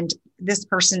 Mm-hmm. And this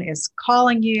person is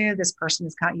calling you, this person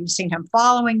is you've seen him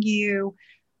following you.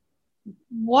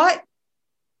 What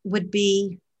would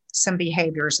be some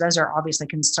behaviors? Those are obviously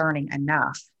concerning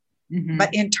enough. Mm-hmm.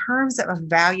 But in terms of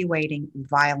evaluating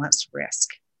violence risk,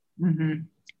 mm-hmm.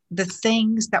 the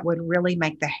things that would really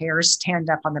make the hairs stand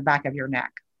up on the back of your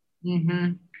neck.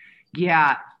 Mm-hmm.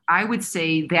 Yeah, I would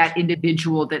say that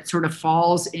individual that sort of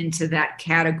falls into that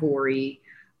category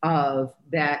of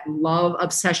that love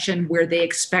obsession where they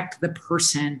expect the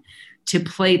person to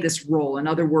play this role. In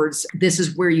other words, this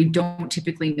is where you don't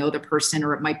typically know the person,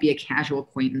 or it might be a casual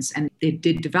acquaintance, and they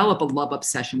did develop a love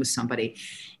obsession with somebody.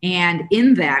 And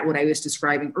in that, what I was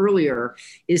describing earlier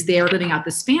is they are living out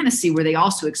this fantasy where they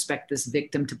also expect this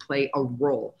victim to play a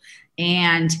role.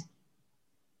 And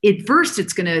at first,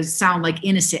 it's going to sound like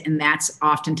innocent, and that's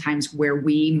oftentimes where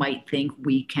we might think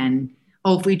we can,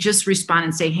 if we just respond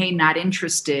and say, hey, not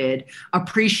interested,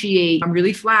 appreciate, I'm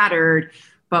really flattered,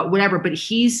 but whatever. But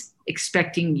he's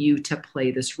expecting you to play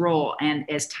this role. And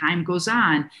as time goes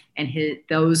on and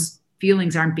those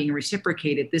feelings aren't being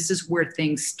reciprocated, this is where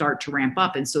things start to ramp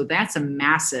up. And so that's a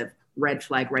massive red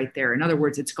flag right there. In other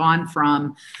words, it's gone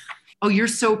from, oh, you're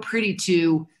so pretty,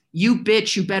 to you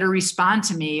bitch, you better respond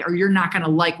to me or you're not going to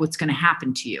like what's going to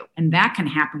happen to you. And that can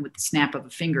happen with the snap of a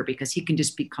finger because he can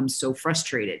just become so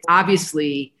frustrated.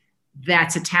 Obviously,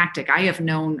 that's a tactic. I have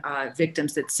known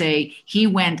victims that say he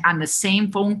went on the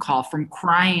same phone call from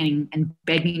crying and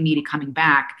begging me to coming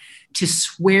back to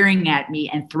swearing at me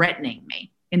and threatening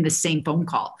me in the same phone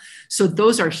call. So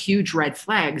those are huge red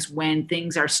flags when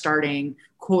things are starting,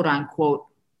 quote unquote,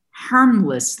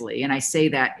 harmlessly. And I say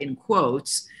that in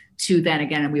quotes, to then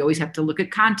again, and we always have to look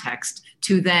at context,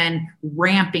 to then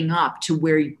ramping up to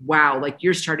where, wow, like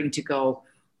you're starting to go,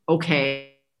 okay,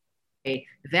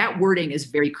 that wording is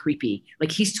very creepy.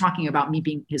 Like he's talking about me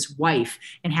being his wife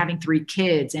and having 3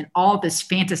 kids and all this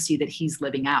fantasy that he's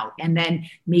living out. And then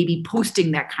maybe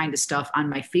posting that kind of stuff on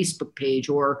my Facebook page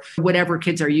or whatever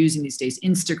kids are using these days,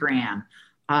 Instagram,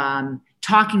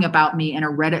 talking about me in a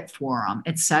Reddit forum,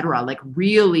 etc. Like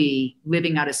really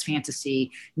living out his fantasy,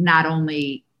 not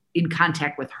only in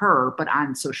contact with her, but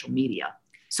on social media.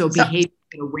 So behavior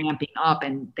ramping up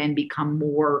and then become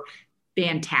more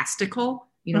fantastical,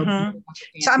 you know. Mm-hmm.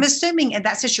 So I'm assuming in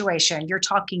that situation, you're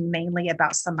talking mainly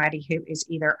about somebody who is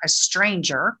either a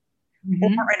stranger or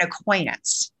an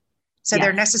acquaintance. So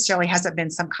there necessarily hasn't been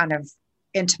some kind of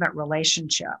intimate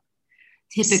relationship.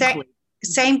 Typically.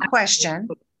 Same question.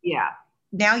 Yeah.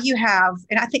 Now you have,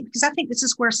 and I think this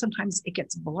is where sometimes it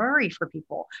gets blurry for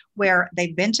people, where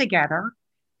they've been together.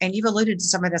 And you've alluded to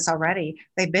some of this already.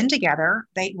 They've been together.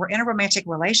 They were in a romantic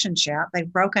relationship. They've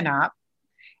broken up.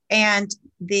 And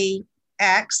the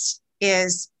ex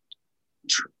is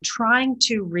trying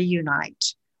to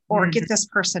reunite or get this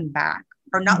person back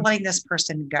or not letting this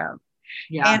person go.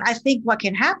 Yeah. And I think what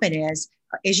can happen is,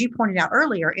 as you pointed out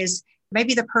earlier, is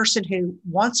maybe the person who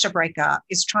wants to break up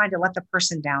is trying to let the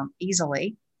person down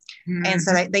easily. And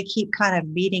so they keep kind of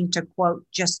meeting to, quote,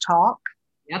 just talk.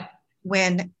 Yep.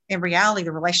 When in reality,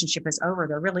 the relationship is over.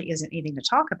 There really isn't anything to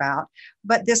talk about,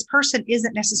 but this person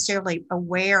isn't necessarily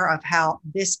aware of how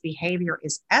this behavior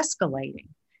is escalating.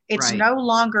 It's no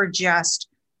longer just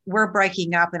we're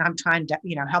breaking up and I'm trying to,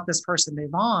 help this person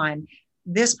move on.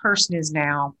 This person is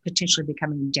now potentially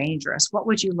becoming dangerous. What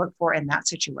would you look for in that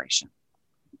situation?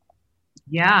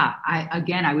 Yeah, I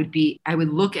would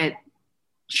look at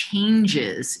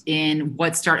changes in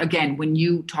when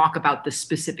you talk about the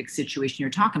specific situation you're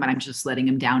talking about. I'm just letting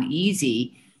him down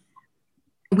easy.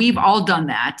 We've all done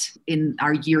that in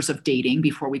our years of dating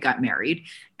before we got married.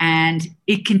 And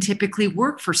it can typically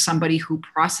work for somebody who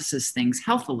processes things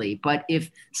healthily. But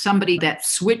if somebody that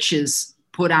switch is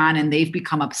put on and they've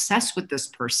become obsessed with this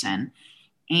person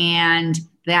and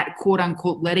that quote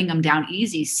unquote letting them down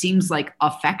easy seems like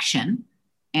affection.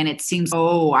 And it seems,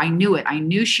 oh, I knew it. I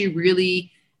knew she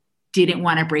really didn't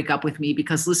want to break up with me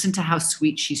because listen to how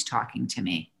sweet she's talking to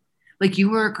me. Like, you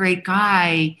were a great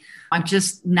guy. I'm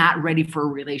just not ready for a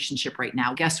relationship right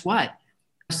now. Guess what?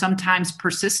 Sometimes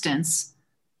persistence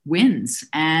wins,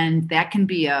 and that can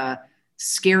be a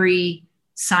scary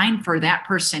sign for that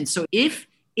person. So if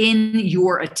in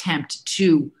your attempt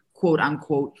to quote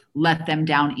unquote, let them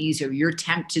down easier, your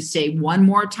attempt to say one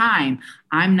more time,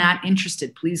 I'm not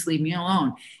interested, please leave me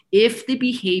alone. If the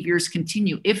behaviors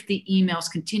continue, if the emails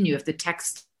continue, if the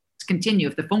texts continue,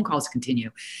 if the phone calls continue,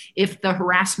 if the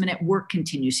harassment at work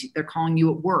continues, they're calling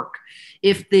you at work,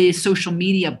 if the social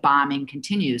media bombing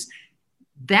continues,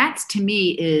 that to me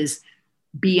is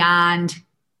beyond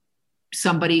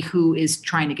somebody who is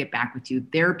trying to get back with you.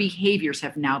 Their behaviors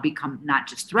have now become not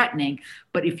just threatening,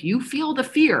 but if you feel the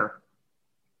fear,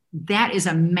 that is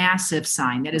a massive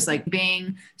sign. That is like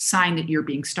being sign that you're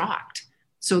being stalked.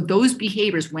 So those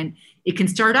behaviors, when it can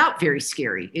start out very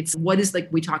scary, it's what is, like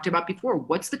we talked about before,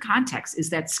 what's the context?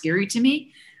 Is that scary to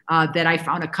me? That I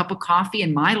found a cup of coffee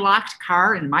in my locked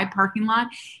car in my parking lot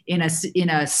in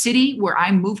a city where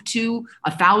I moved to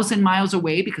 1,000 miles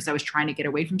away because I was trying to get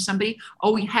away from somebody?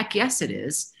 Oh, heck yes, it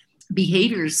is.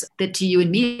 Behaviors that to you and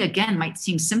me, again, might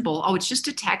seem simple. Oh, it's just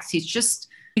a text.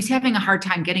 He's having a hard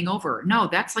time getting over. No,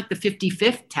 that's like the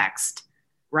 55th text,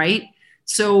 right?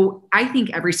 So I think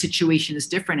every situation is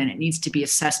different and it needs to be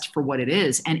assessed for what it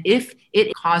is. And if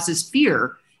it causes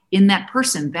fear in that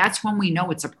person, that's when we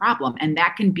know it's a problem. And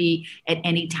that can be at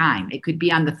any time. It could be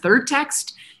on the third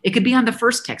text. It could be on the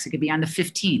first text. It could be on the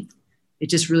 15th. It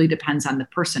just really depends on the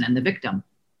person and the victim.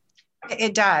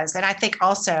 It does. And I think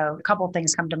also a couple of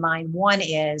things come to mind. One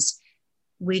is,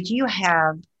 would you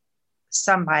have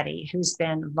somebody who's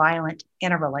been violent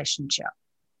in a relationship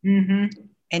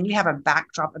and you have a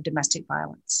backdrop of domestic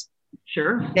violence?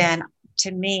 Sure. Then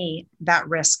to me, that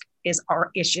risk is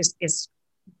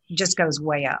just goes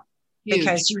way up. Huge.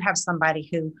 Because you have somebody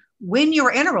who, when you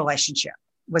were in a relationship,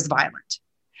 was violent.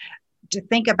 to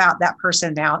think about that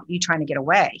person now, you trying to get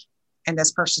away and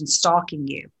this person stalking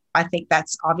you. I think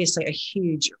that's obviously a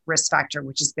huge risk factor,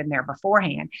 which has been there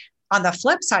beforehand. On the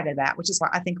flip side of that, which is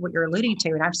what I think what you're alluding to,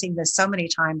 and I've seen this so many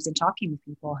times in talking with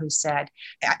people who said,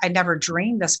 I never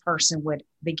dreamed this person would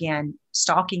begin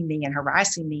stalking me and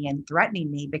harassing me and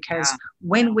threatening me, because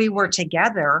when we were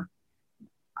together,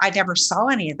 I never saw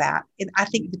any of that. And I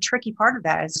think the tricky part of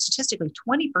that is statistically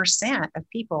 20% of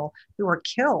people who are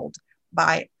killed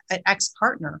by an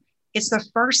ex-partner, it's the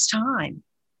first time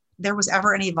there was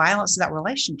ever any violence in that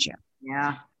relationship.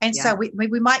 Yeah. And so we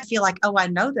might feel like, oh, I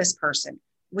know this person.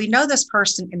 We know this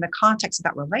person in the context of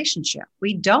that relationship.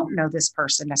 We don't know this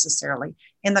person necessarily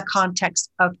in the context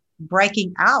of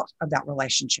breaking out of that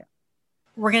relationship.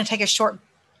 We're going to take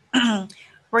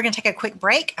a quick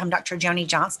break. I'm Dr. Joni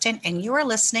Johnston, and you are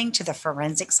listening to The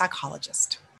Forensic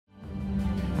Psychologist.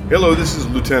 Hello, this is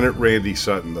Lieutenant Randy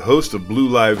Sutton, the host of Blue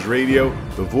Lives Radio,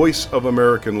 the voice of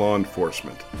American law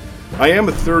enforcement. I am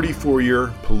a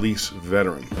 34-year police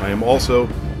veteran. I am also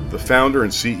the founder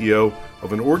and CEO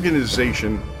of an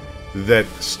organization that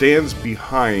stands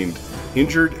behind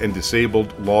injured and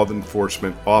disabled law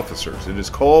enforcement officers. It is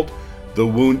called The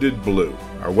Wounded Blue.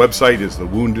 Our website is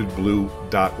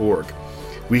thewoundedblue.org.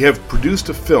 We have produced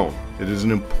a film. It is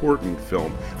an important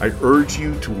film. I urge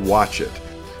you to watch it.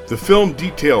 The film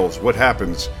details what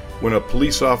happens when a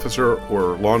police officer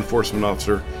or law enforcement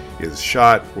officer is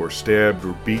shot or stabbed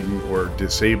or beaten or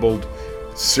disabled,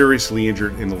 seriously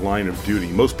injured in the line of duty.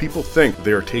 Most people think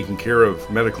they are taken care of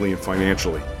medically and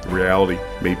financially. The reality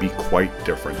may be quite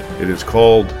different. It is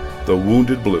called The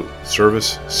Wounded Blue: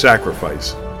 Service,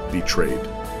 Sacrifice, Betrayed.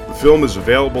 The film is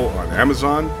available on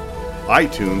Amazon,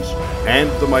 iTunes, and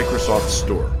the Microsoft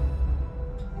Store.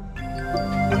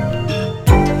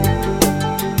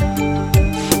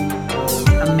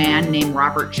 A man named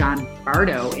Robert John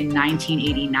Bardo in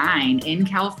 1989 in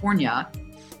California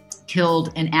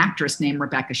killed an actress named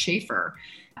Rebecca Schaefer.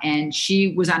 And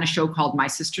she was on a show called My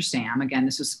Sister Sam. Again,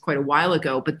 this was quite a while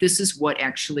ago, but this is what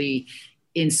actually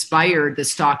inspired the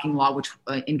stalking law, which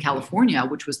in California,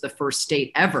 which was the first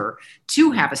state ever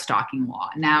to have a stalking law.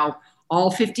 Now, all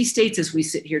 50 states as we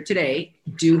sit here today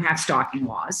do have stalking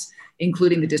laws,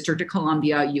 including the District of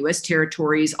Columbia, U.S.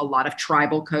 territories, a lot of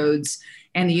tribal codes,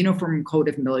 and the Uniform Code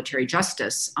of Military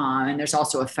Justice. And there's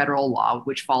also a federal law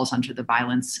which falls under the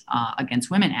Violence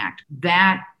Against Women Act.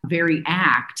 That very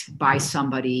act by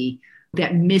somebody,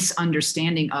 that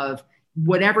misunderstanding of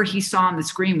whatever he saw on the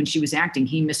screen when she was acting,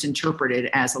 he misinterpreted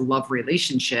as a love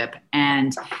relationship.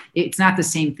 And it's not the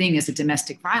same thing as a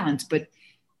domestic violence, but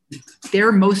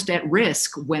they're most at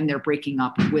risk when they're breaking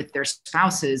up with their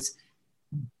spouses.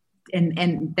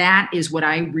 And that is what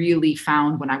I really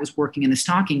found when I was working in the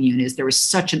stalking unit, is there was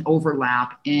such an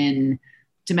overlap in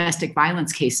domestic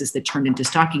violence cases that turned into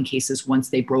stalking cases once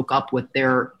they broke up with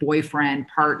their boyfriend,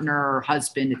 partner,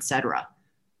 husband, etc.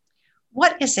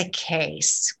 What is a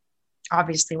case,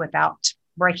 obviously without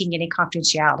breaking any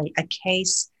confidentiality, a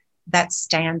case that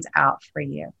stands out for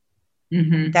you,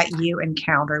 that you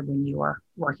encountered when you were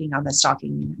working on the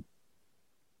stalking unit?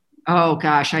 Oh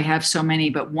gosh, I have so many,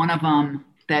 but one of them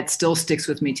that still sticks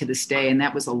with me to this day, and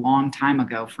that was a long time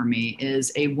ago for me,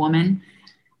 is a woman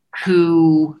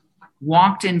who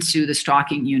walked into the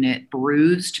stalking unit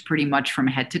bruised pretty much from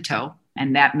head to toe.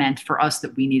 And that meant for us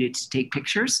that we needed to take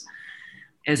pictures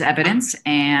as evidence.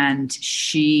 And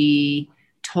she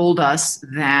told us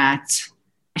that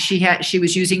she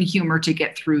was using humor to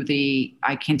get through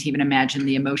I can't even imagine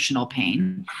the emotional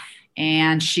pain.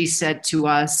 And she said to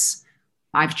us,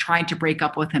 I've tried to break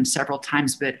up with him several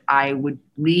times, but I would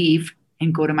leave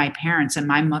and go to my parents, and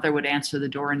my mother would answer the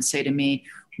door and say to me,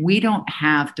 we don't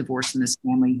have divorce in this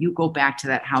family. You go back to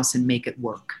that house and make it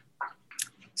work.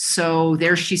 So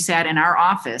there she sat in our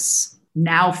office,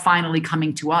 now finally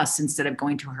coming to us instead of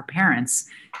going to her parents,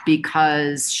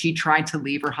 because she tried to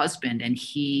leave her husband and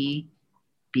he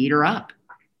beat her up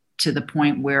to the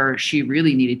point where she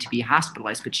really needed to be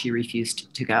hospitalized, but she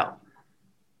refused to go.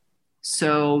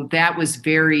 So that was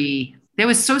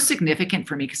so significant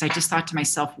for me, because I just thought to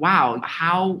myself, wow,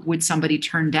 how would somebody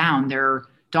turn down their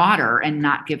daughter and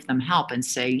not give them help and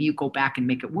say, you go back and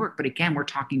make it work? But again, we're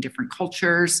talking different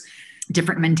cultures,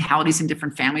 different mentalities in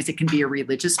different families. It can be a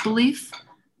religious belief.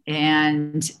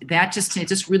 And it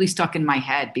just really stuck in my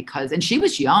head and she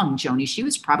was young, Joni, she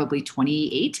was probably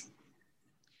 28.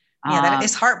 Yeah, that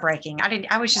is heartbreaking.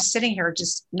 I was just sitting here,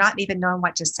 just not even knowing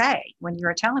what to say when you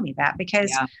were telling me that,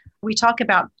 because we talk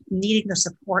about needing the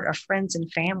support of friends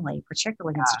and family,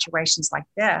 particularly in situations like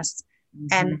this.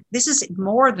 And this is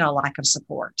more than a lack of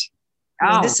support.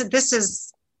 I mean, this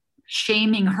is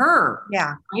shaming her.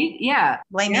 Yeah. Right? Yeah.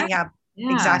 Blaming. Yeah.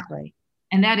 Exactly.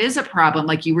 And that is a problem.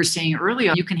 Like you were saying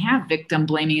earlier, you can have victim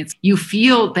blaming. You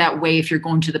feel that way if you're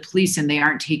going to the police and they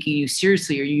aren't taking you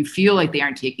seriously, or you feel like they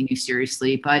aren't taking you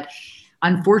seriously. But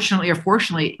unfortunately or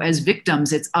fortunately, as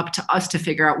victims, it's up to us to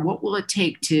figure out what will it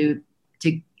take to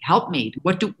help me?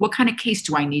 What kind of case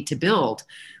do I need to build?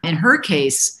 In her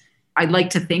case, I'd like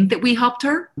to think that we helped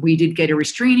her. We did get a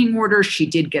restraining order. She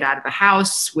did get out of the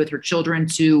house with her children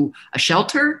to a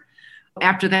shelter.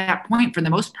 After that point, for the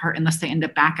most part, unless they end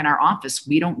up back in our office,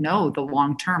 we don't know the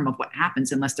long term of what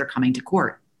happens unless they're coming to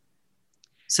court.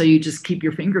 So you just keep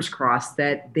your fingers crossed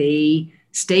that they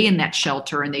stay in that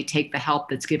shelter and they take the help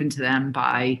that's given to them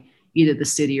by either the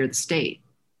city or the state.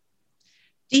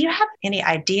 Do you have any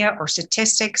idea or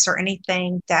statistics or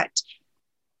anything that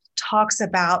talks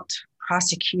about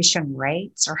prosecution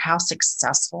rates or how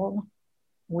successful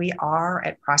we are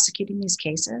at prosecuting these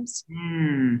cases?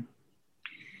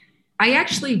 I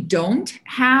actually don't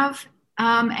have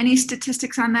any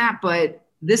statistics on that, but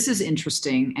this is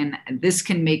interesting. And this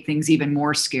can make things even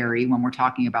more scary when we're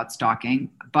talking about stalking.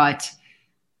 But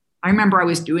I remember I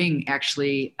was doing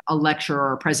actually a lecture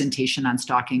or a presentation on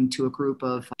stalking to a group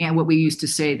of, and what we used to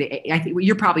say, I think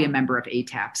you're probably a member of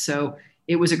ATAP. So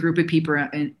it was a group of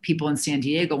people in San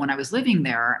Diego when I was living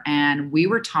there. And we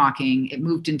were talking, it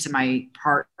moved into my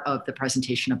part of the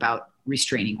presentation about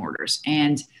restraining orders.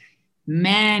 And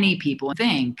many people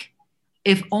think,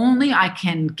 if only I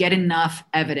can get enough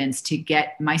evidence to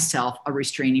get myself a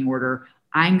restraining order,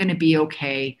 I'm going to be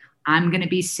okay. I'm going to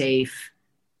be safe,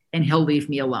 and he'll leave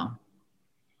me alone.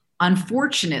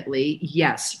 Unfortunately,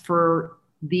 yes, for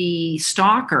the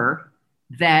stalker,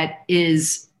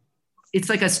 it's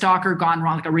like a stalker gone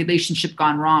wrong, like a relationship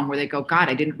gone wrong, where they go, God,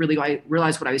 I didn't really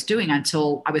realize what I was doing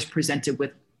until I was presented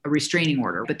with a restraining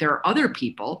order. But there are other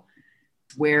people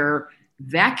where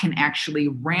that can actually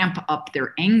ramp up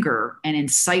their anger and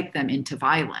incite them into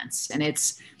violence. And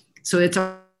it's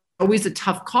always a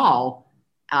tough call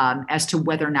as to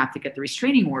whether or not to get the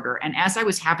restraining order. And as I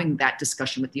was having that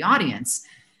discussion with the audience,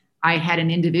 I had an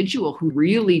individual who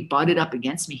really butted up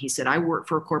against me. He said, I work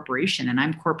for a corporation and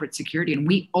I'm corporate security, and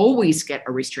we always get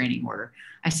a restraining order.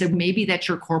 I said, maybe that's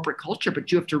your corporate culture,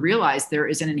 but you have to realize there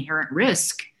is an inherent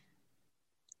risk.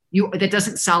 That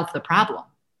doesn't solve the problem.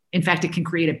 In fact, it can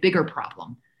create a bigger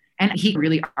problem. And he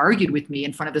really argued with me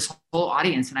in front of this whole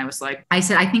audience. And I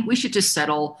said, I think we should just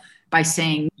settle by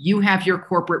saying, you have your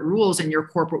corporate rules and your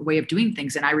corporate way of doing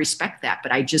things. And I respect that,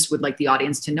 but I just would like the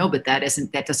audience to know that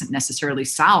doesn't necessarily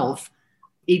solve.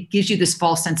 It gives you this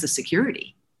false sense of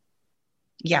security.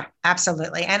 Yeah,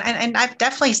 absolutely. And I've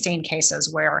definitely seen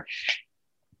cases where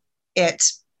it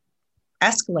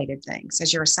escalated things,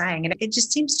 as you were saying. And it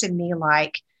just seems to me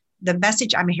like the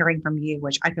message I'm hearing from you,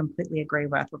 which I completely agree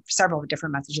with several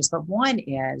different messages, but one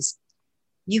is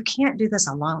you can't do this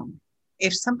alone.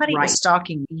 If somebody is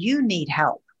stalking, you need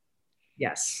help.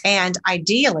 Yes. And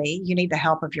ideally, you need the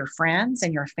help of your friends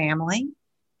and your family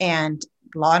and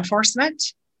law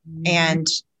enforcement. Mm-hmm. And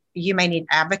you may need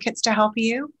advocates to help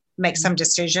you make some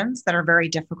decisions that are very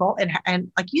difficult.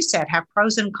 And like you said, have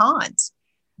pros and cons.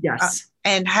 Yes.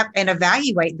 And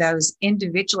evaluate those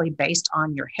individually based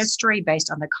on your history,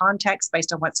 based on the context,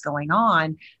 based on what's going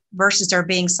on, versus there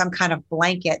being some kind of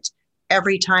blanket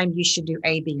every time you should do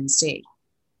A, B, and C.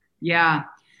 Yeah.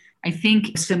 I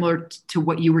think similar to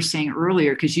what you were saying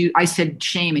earlier, because I said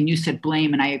shame and you said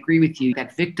blame, and I agree with you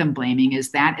that victim blaming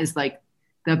is like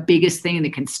the biggest thing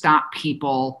that can stop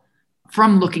people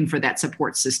from looking for that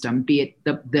support system, be it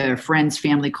the friends,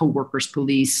 family, coworkers,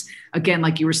 police. Again,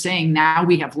 like you were saying, now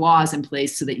we have laws in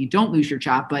place so that you don't lose your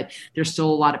job, but there's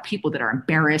still a lot of people that are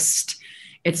embarrassed,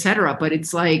 et cetera. But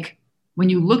it's like, when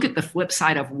you look at the flip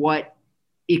side of what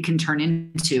it can turn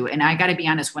into, and I got to be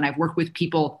honest, when I've worked with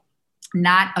people,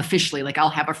 not officially, like I'll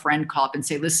have a friend call up and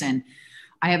say, listen,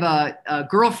 I have a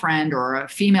girlfriend or a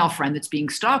female friend that's being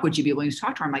stalked. Would you be willing to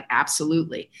talk to her? I'm like,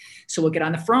 absolutely. So we'll get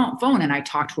on the phone and I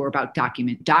talk to her about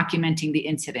documenting the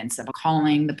incidents, of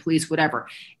calling the police, whatever.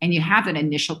 And you have an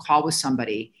initial call with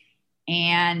somebody.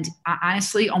 And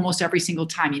honestly, almost every single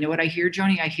time, you know what I hear,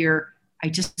 Joni? I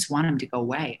just want him to go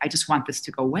away. I just want this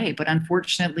to go away. But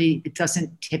unfortunately, it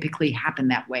doesn't typically happen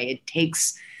that way. It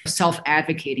takes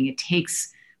self-advocating. It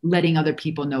takes letting other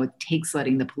people know. It takes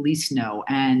letting the police know.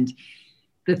 And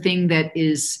the thing that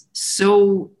is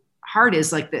so hard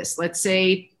is like this. Let's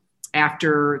say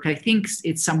after, I think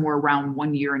it's somewhere around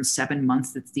 1 year and 7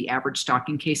 months. That's the average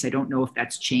stalking case. I don't know if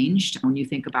that's changed. When you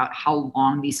think about how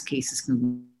long these cases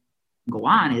can go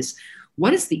on, is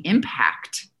what is the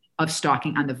impact of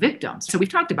stalking on the victims? So we've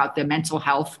talked about the mental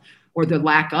health or the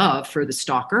lack of for the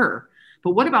stalker,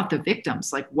 but what about the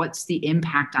victims? Like, what's the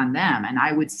impact on them? And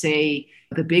I would say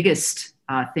the biggest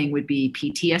thing would be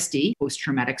PTSD,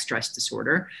 post-traumatic stress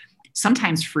disorder.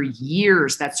 Sometimes for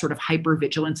years, that sort of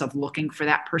hypervigilance of looking for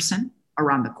that person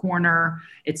around the corner,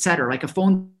 et cetera, like a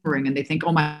phone ring and they think,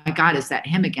 oh my God, is that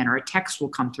him again? Or a text will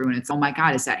come through and it's, oh my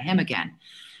God, is that him again?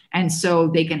 And so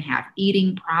they can have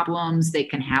eating problems. They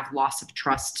can have loss of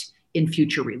trust in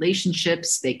future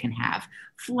relationships. They can have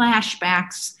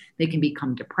flashbacks. They can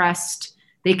become depressed.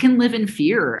 They can live in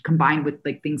fear combined with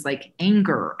like things like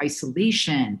anger,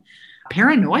 isolation,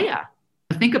 paranoia.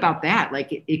 Think about that.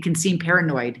 Like it can seem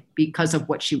paranoid because of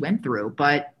what she went through,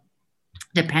 but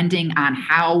depending on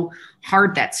how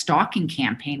hard that stalking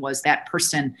campaign was that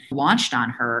person launched on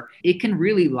her, it can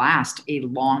really last a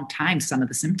long time, some of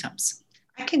the symptoms.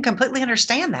 I can completely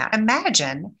understand that.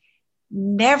 Imagine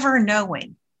never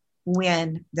knowing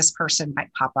when this person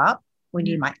might pop up, when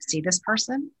you might see this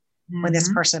person, when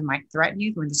this person might threaten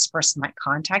you, when this person might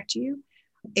contact you.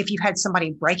 If you had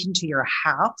somebody break into your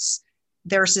house,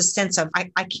 there's this sense of,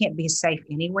 I can't be safe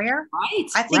anywhere. Right.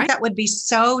 I think that would be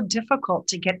so difficult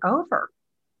to get over.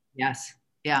 Yes.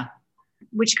 Yeah.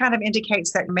 Which kind of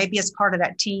indicates that maybe as part of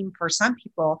that team, for some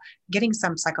people, getting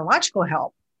some psychological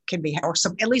help can be, or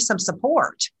at least some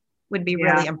support would be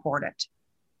really important.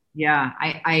 Yeah,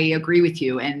 I agree with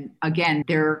you. And again,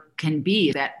 there can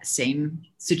be that same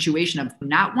situation of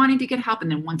not wanting to get help. And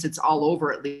then once it's all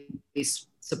over, at least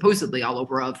supposedly all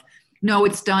over, of no,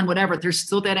 it's done, whatever, there's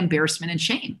still that embarrassment and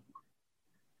shame.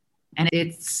 And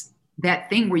it's that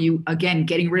thing where you, again,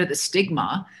 getting rid of the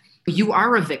stigma, you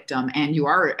are a victim and you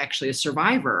are actually a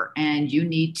survivor, and you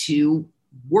need to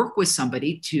work with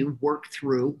somebody to work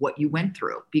through what you went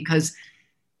through. Because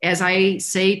as I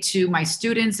say to my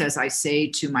students, as I say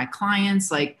to my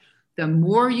clients, like the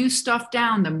more you stuff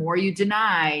down, the more you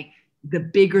deny, the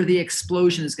bigger the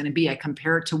explosion is going to be. I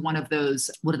compare it to one of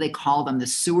those, what do they call them? The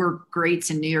sewer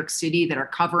grates in New York City that are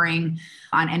covering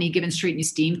on any given street and you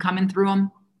steam coming through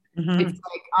them. Mm-hmm. It's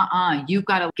like, you've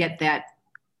got to get that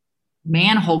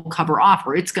manhole cover off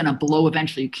or it's going to blow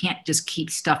eventually. You can't just keep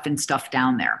stuffing stuff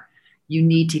down there. You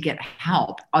need to get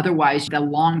help. Otherwise, the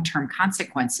long-term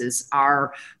consequences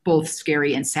are both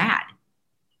scary and sad.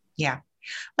 Yeah.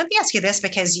 Let me ask you this,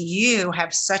 because you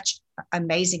have such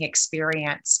amazing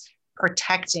experience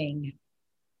protecting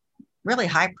really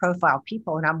high-profile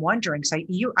people. And I'm wondering, so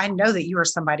I know that you are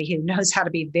somebody who knows how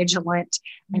to be vigilant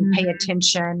and pay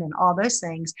attention and all those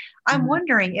things. I'm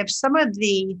wondering if some of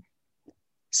the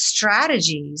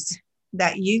strategies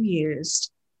that you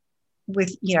used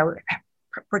with,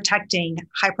 protecting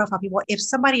high-profile people, if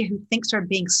somebody who thinks they're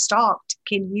being stalked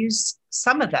can use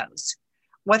some of those,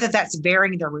 whether that's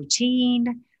varying their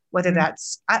routine, whether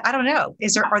that's, I don't know,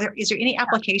 is there any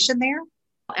application there?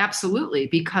 Absolutely,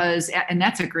 because, and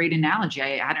that's a great analogy.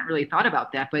 I hadn't really thought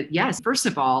about that, but yes, first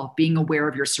of all, being aware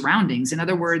of your surroundings. In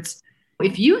other words,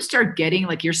 if you start getting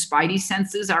like your spidey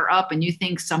senses are up and you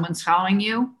think someone's following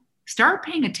you, start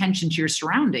paying attention to your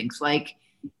surroundings. Like,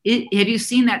 have you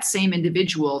seen that same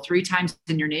individual 3 times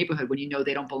in your neighborhood when you know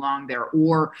they don't belong there,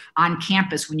 or on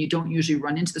campus when you don't usually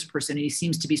run into this person and he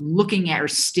seems to be looking at or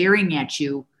staring at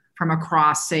you from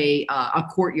across, say, a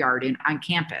courtyard on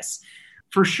campus?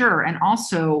 For sure. And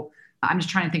also, I'm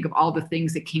just trying to think of all the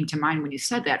things that came to mind when you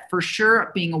said that. For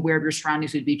sure, being aware of your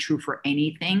surroundings would be true for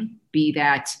anything, be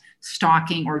that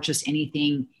stalking or just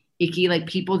anything icky, like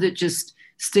people that just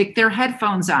stick their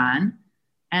headphones on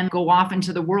and go off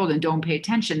into the world and don't pay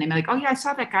attention. They may be like, oh yeah, I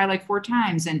saw that guy like 4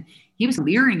 times and he was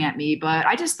leering at me, but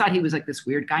I just thought he was like this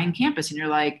weird guy on campus. And you're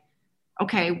like,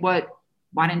 okay, why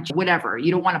didn't you, whatever.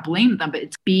 You don't want to blame them, but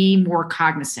it's be more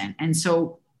cognizant. And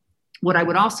so what I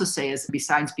would also say is,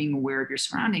 besides being aware of your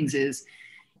surroundings, is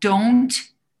don't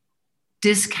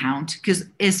discount, because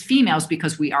as females,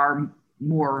 because we are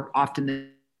more often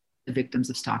the victims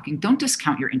of stalking, don't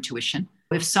discount your intuition.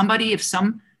 If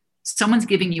someone's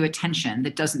giving you attention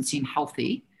that doesn't seem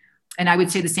healthy, and I would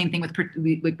say the same thing with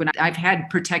when I've had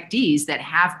protectees that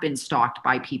have been stalked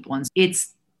by people, and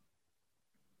it's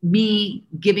me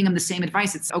giving them the same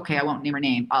advice. It's okay, I won't name her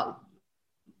name.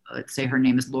 Let's say her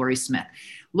name is Lori Smith.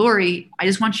 Lori, I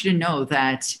just want you to know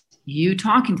that you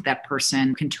talking to that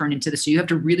person can turn into this. So you have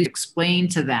to really explain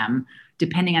to them,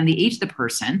 depending on the age of the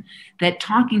person, that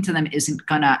talking to them isn't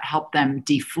going to help them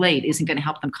deflate, isn't going to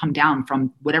help them come down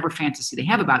from whatever fantasy they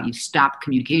have about you. Stop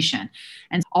communication.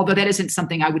 And although that isn't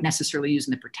something I would necessarily use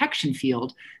in the protection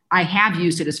field, I have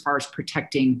used it as far as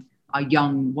protecting a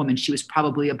young woman. She was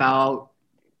probably about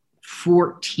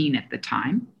 14 at the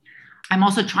time. I'm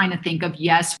also trying to think of,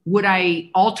 yes, would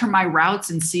I alter my routes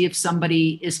and see if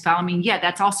somebody is following me? Yeah,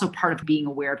 that's also part of being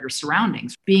aware of your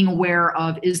surroundings. Being aware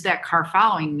of, is that car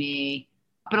following me?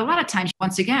 But a lot of times,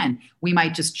 once again, we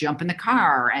might just jump in the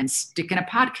car and stick in a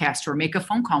podcast or make a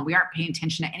phone call. We aren't paying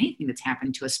attention to anything that's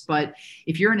happening to us. But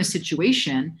if you're in a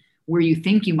situation where you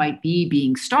think you might be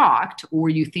being stalked, or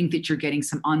you think that you're getting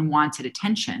some unwanted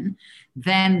attention,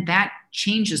 then that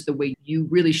changes the way you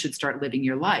really should start living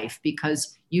your life,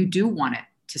 because you do want it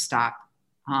to stop.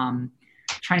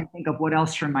 Trying to think of what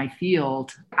else from my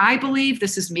field. I believe,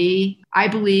 this is me, I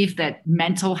believe that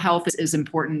mental health is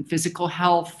important, physical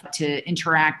health, to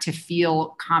interact, to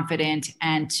feel confident,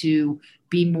 and to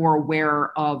be more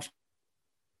aware of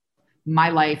my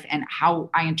life and how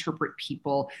I interpret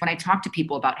people. When I talk to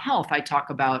people about health, I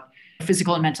talk about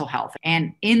physical and mental health.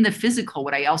 And in the physical,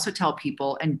 what I also tell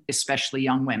people, and especially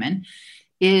young women,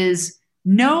 is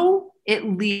know at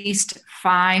least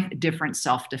 5 different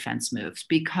self-defense moves,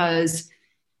 because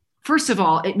first of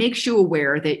all, it makes you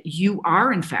aware that you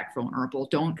are in fact vulnerable.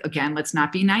 Let's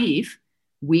not be naive.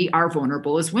 We are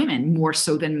vulnerable as women, more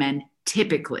so than men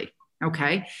typically.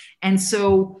 Okay. And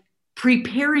so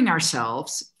preparing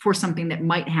ourselves for something that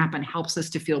might happen helps us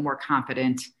to feel more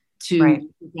confident to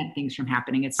prevent things from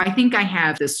happening. I think I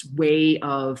have this way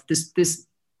of this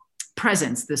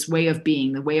presence, this way of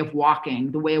being, the way of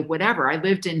walking, the way of whatever. I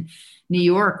lived in New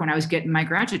York when I was getting my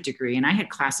graduate degree, and I had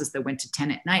classes that went to 10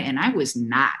 at night, and I was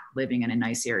not living in a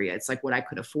nice area. It's like what I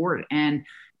could afford. And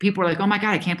people were like, oh my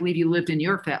God, I can't believe you lived in New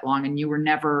York that long and you were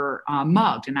never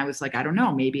mugged. And I was like, I don't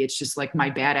know, maybe it's just like my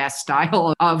badass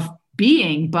style of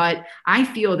being. But I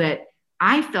feel that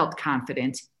I felt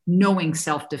confident knowing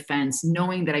self-defense,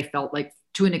 knowing that I felt like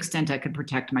to an extent I could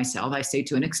protect myself. I say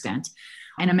to an extent.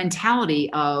 And a mentality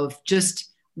of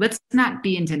just, let's not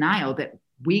be in denial that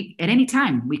we, at any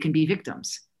time, we can be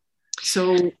victims.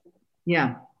 So,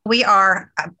 yeah. We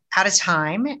are out of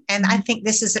time. And I think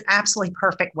this is an absolutely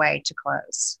perfect way to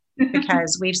close,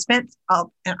 because we've spent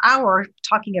an hour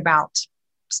talking about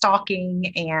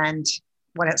stalking and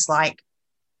what it's like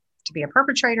to be a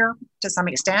perpetrator to some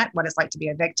extent, what it's like to be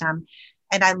a victim.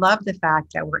 And I love the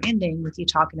fact that we're ending with you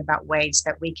talking about ways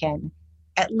that we can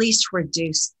at least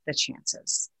reduce the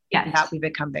chances that we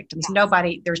become victims.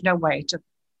 There's no way to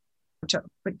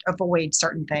avoid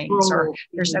certain things, or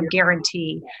there's no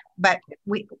guarantee. But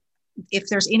if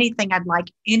there's anything I'd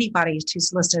like anybody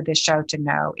who's listened to this show to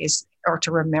know or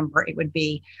to remember, it would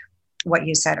be what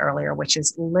you said earlier, which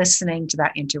is listening to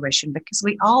that intuition, because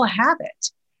we all have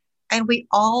it and we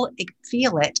all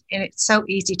feel it. And it's so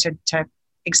easy to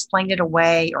explain it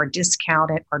away or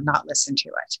discount it or not listen to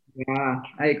it. Yeah,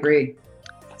 I agree.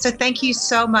 So thank you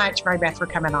so much, Mary Beth, for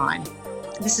coming on.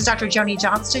 This is Dr. Joni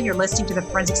Johnston. You're listening to The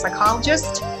Forensic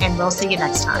Psychologist, and we'll see you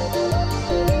next time.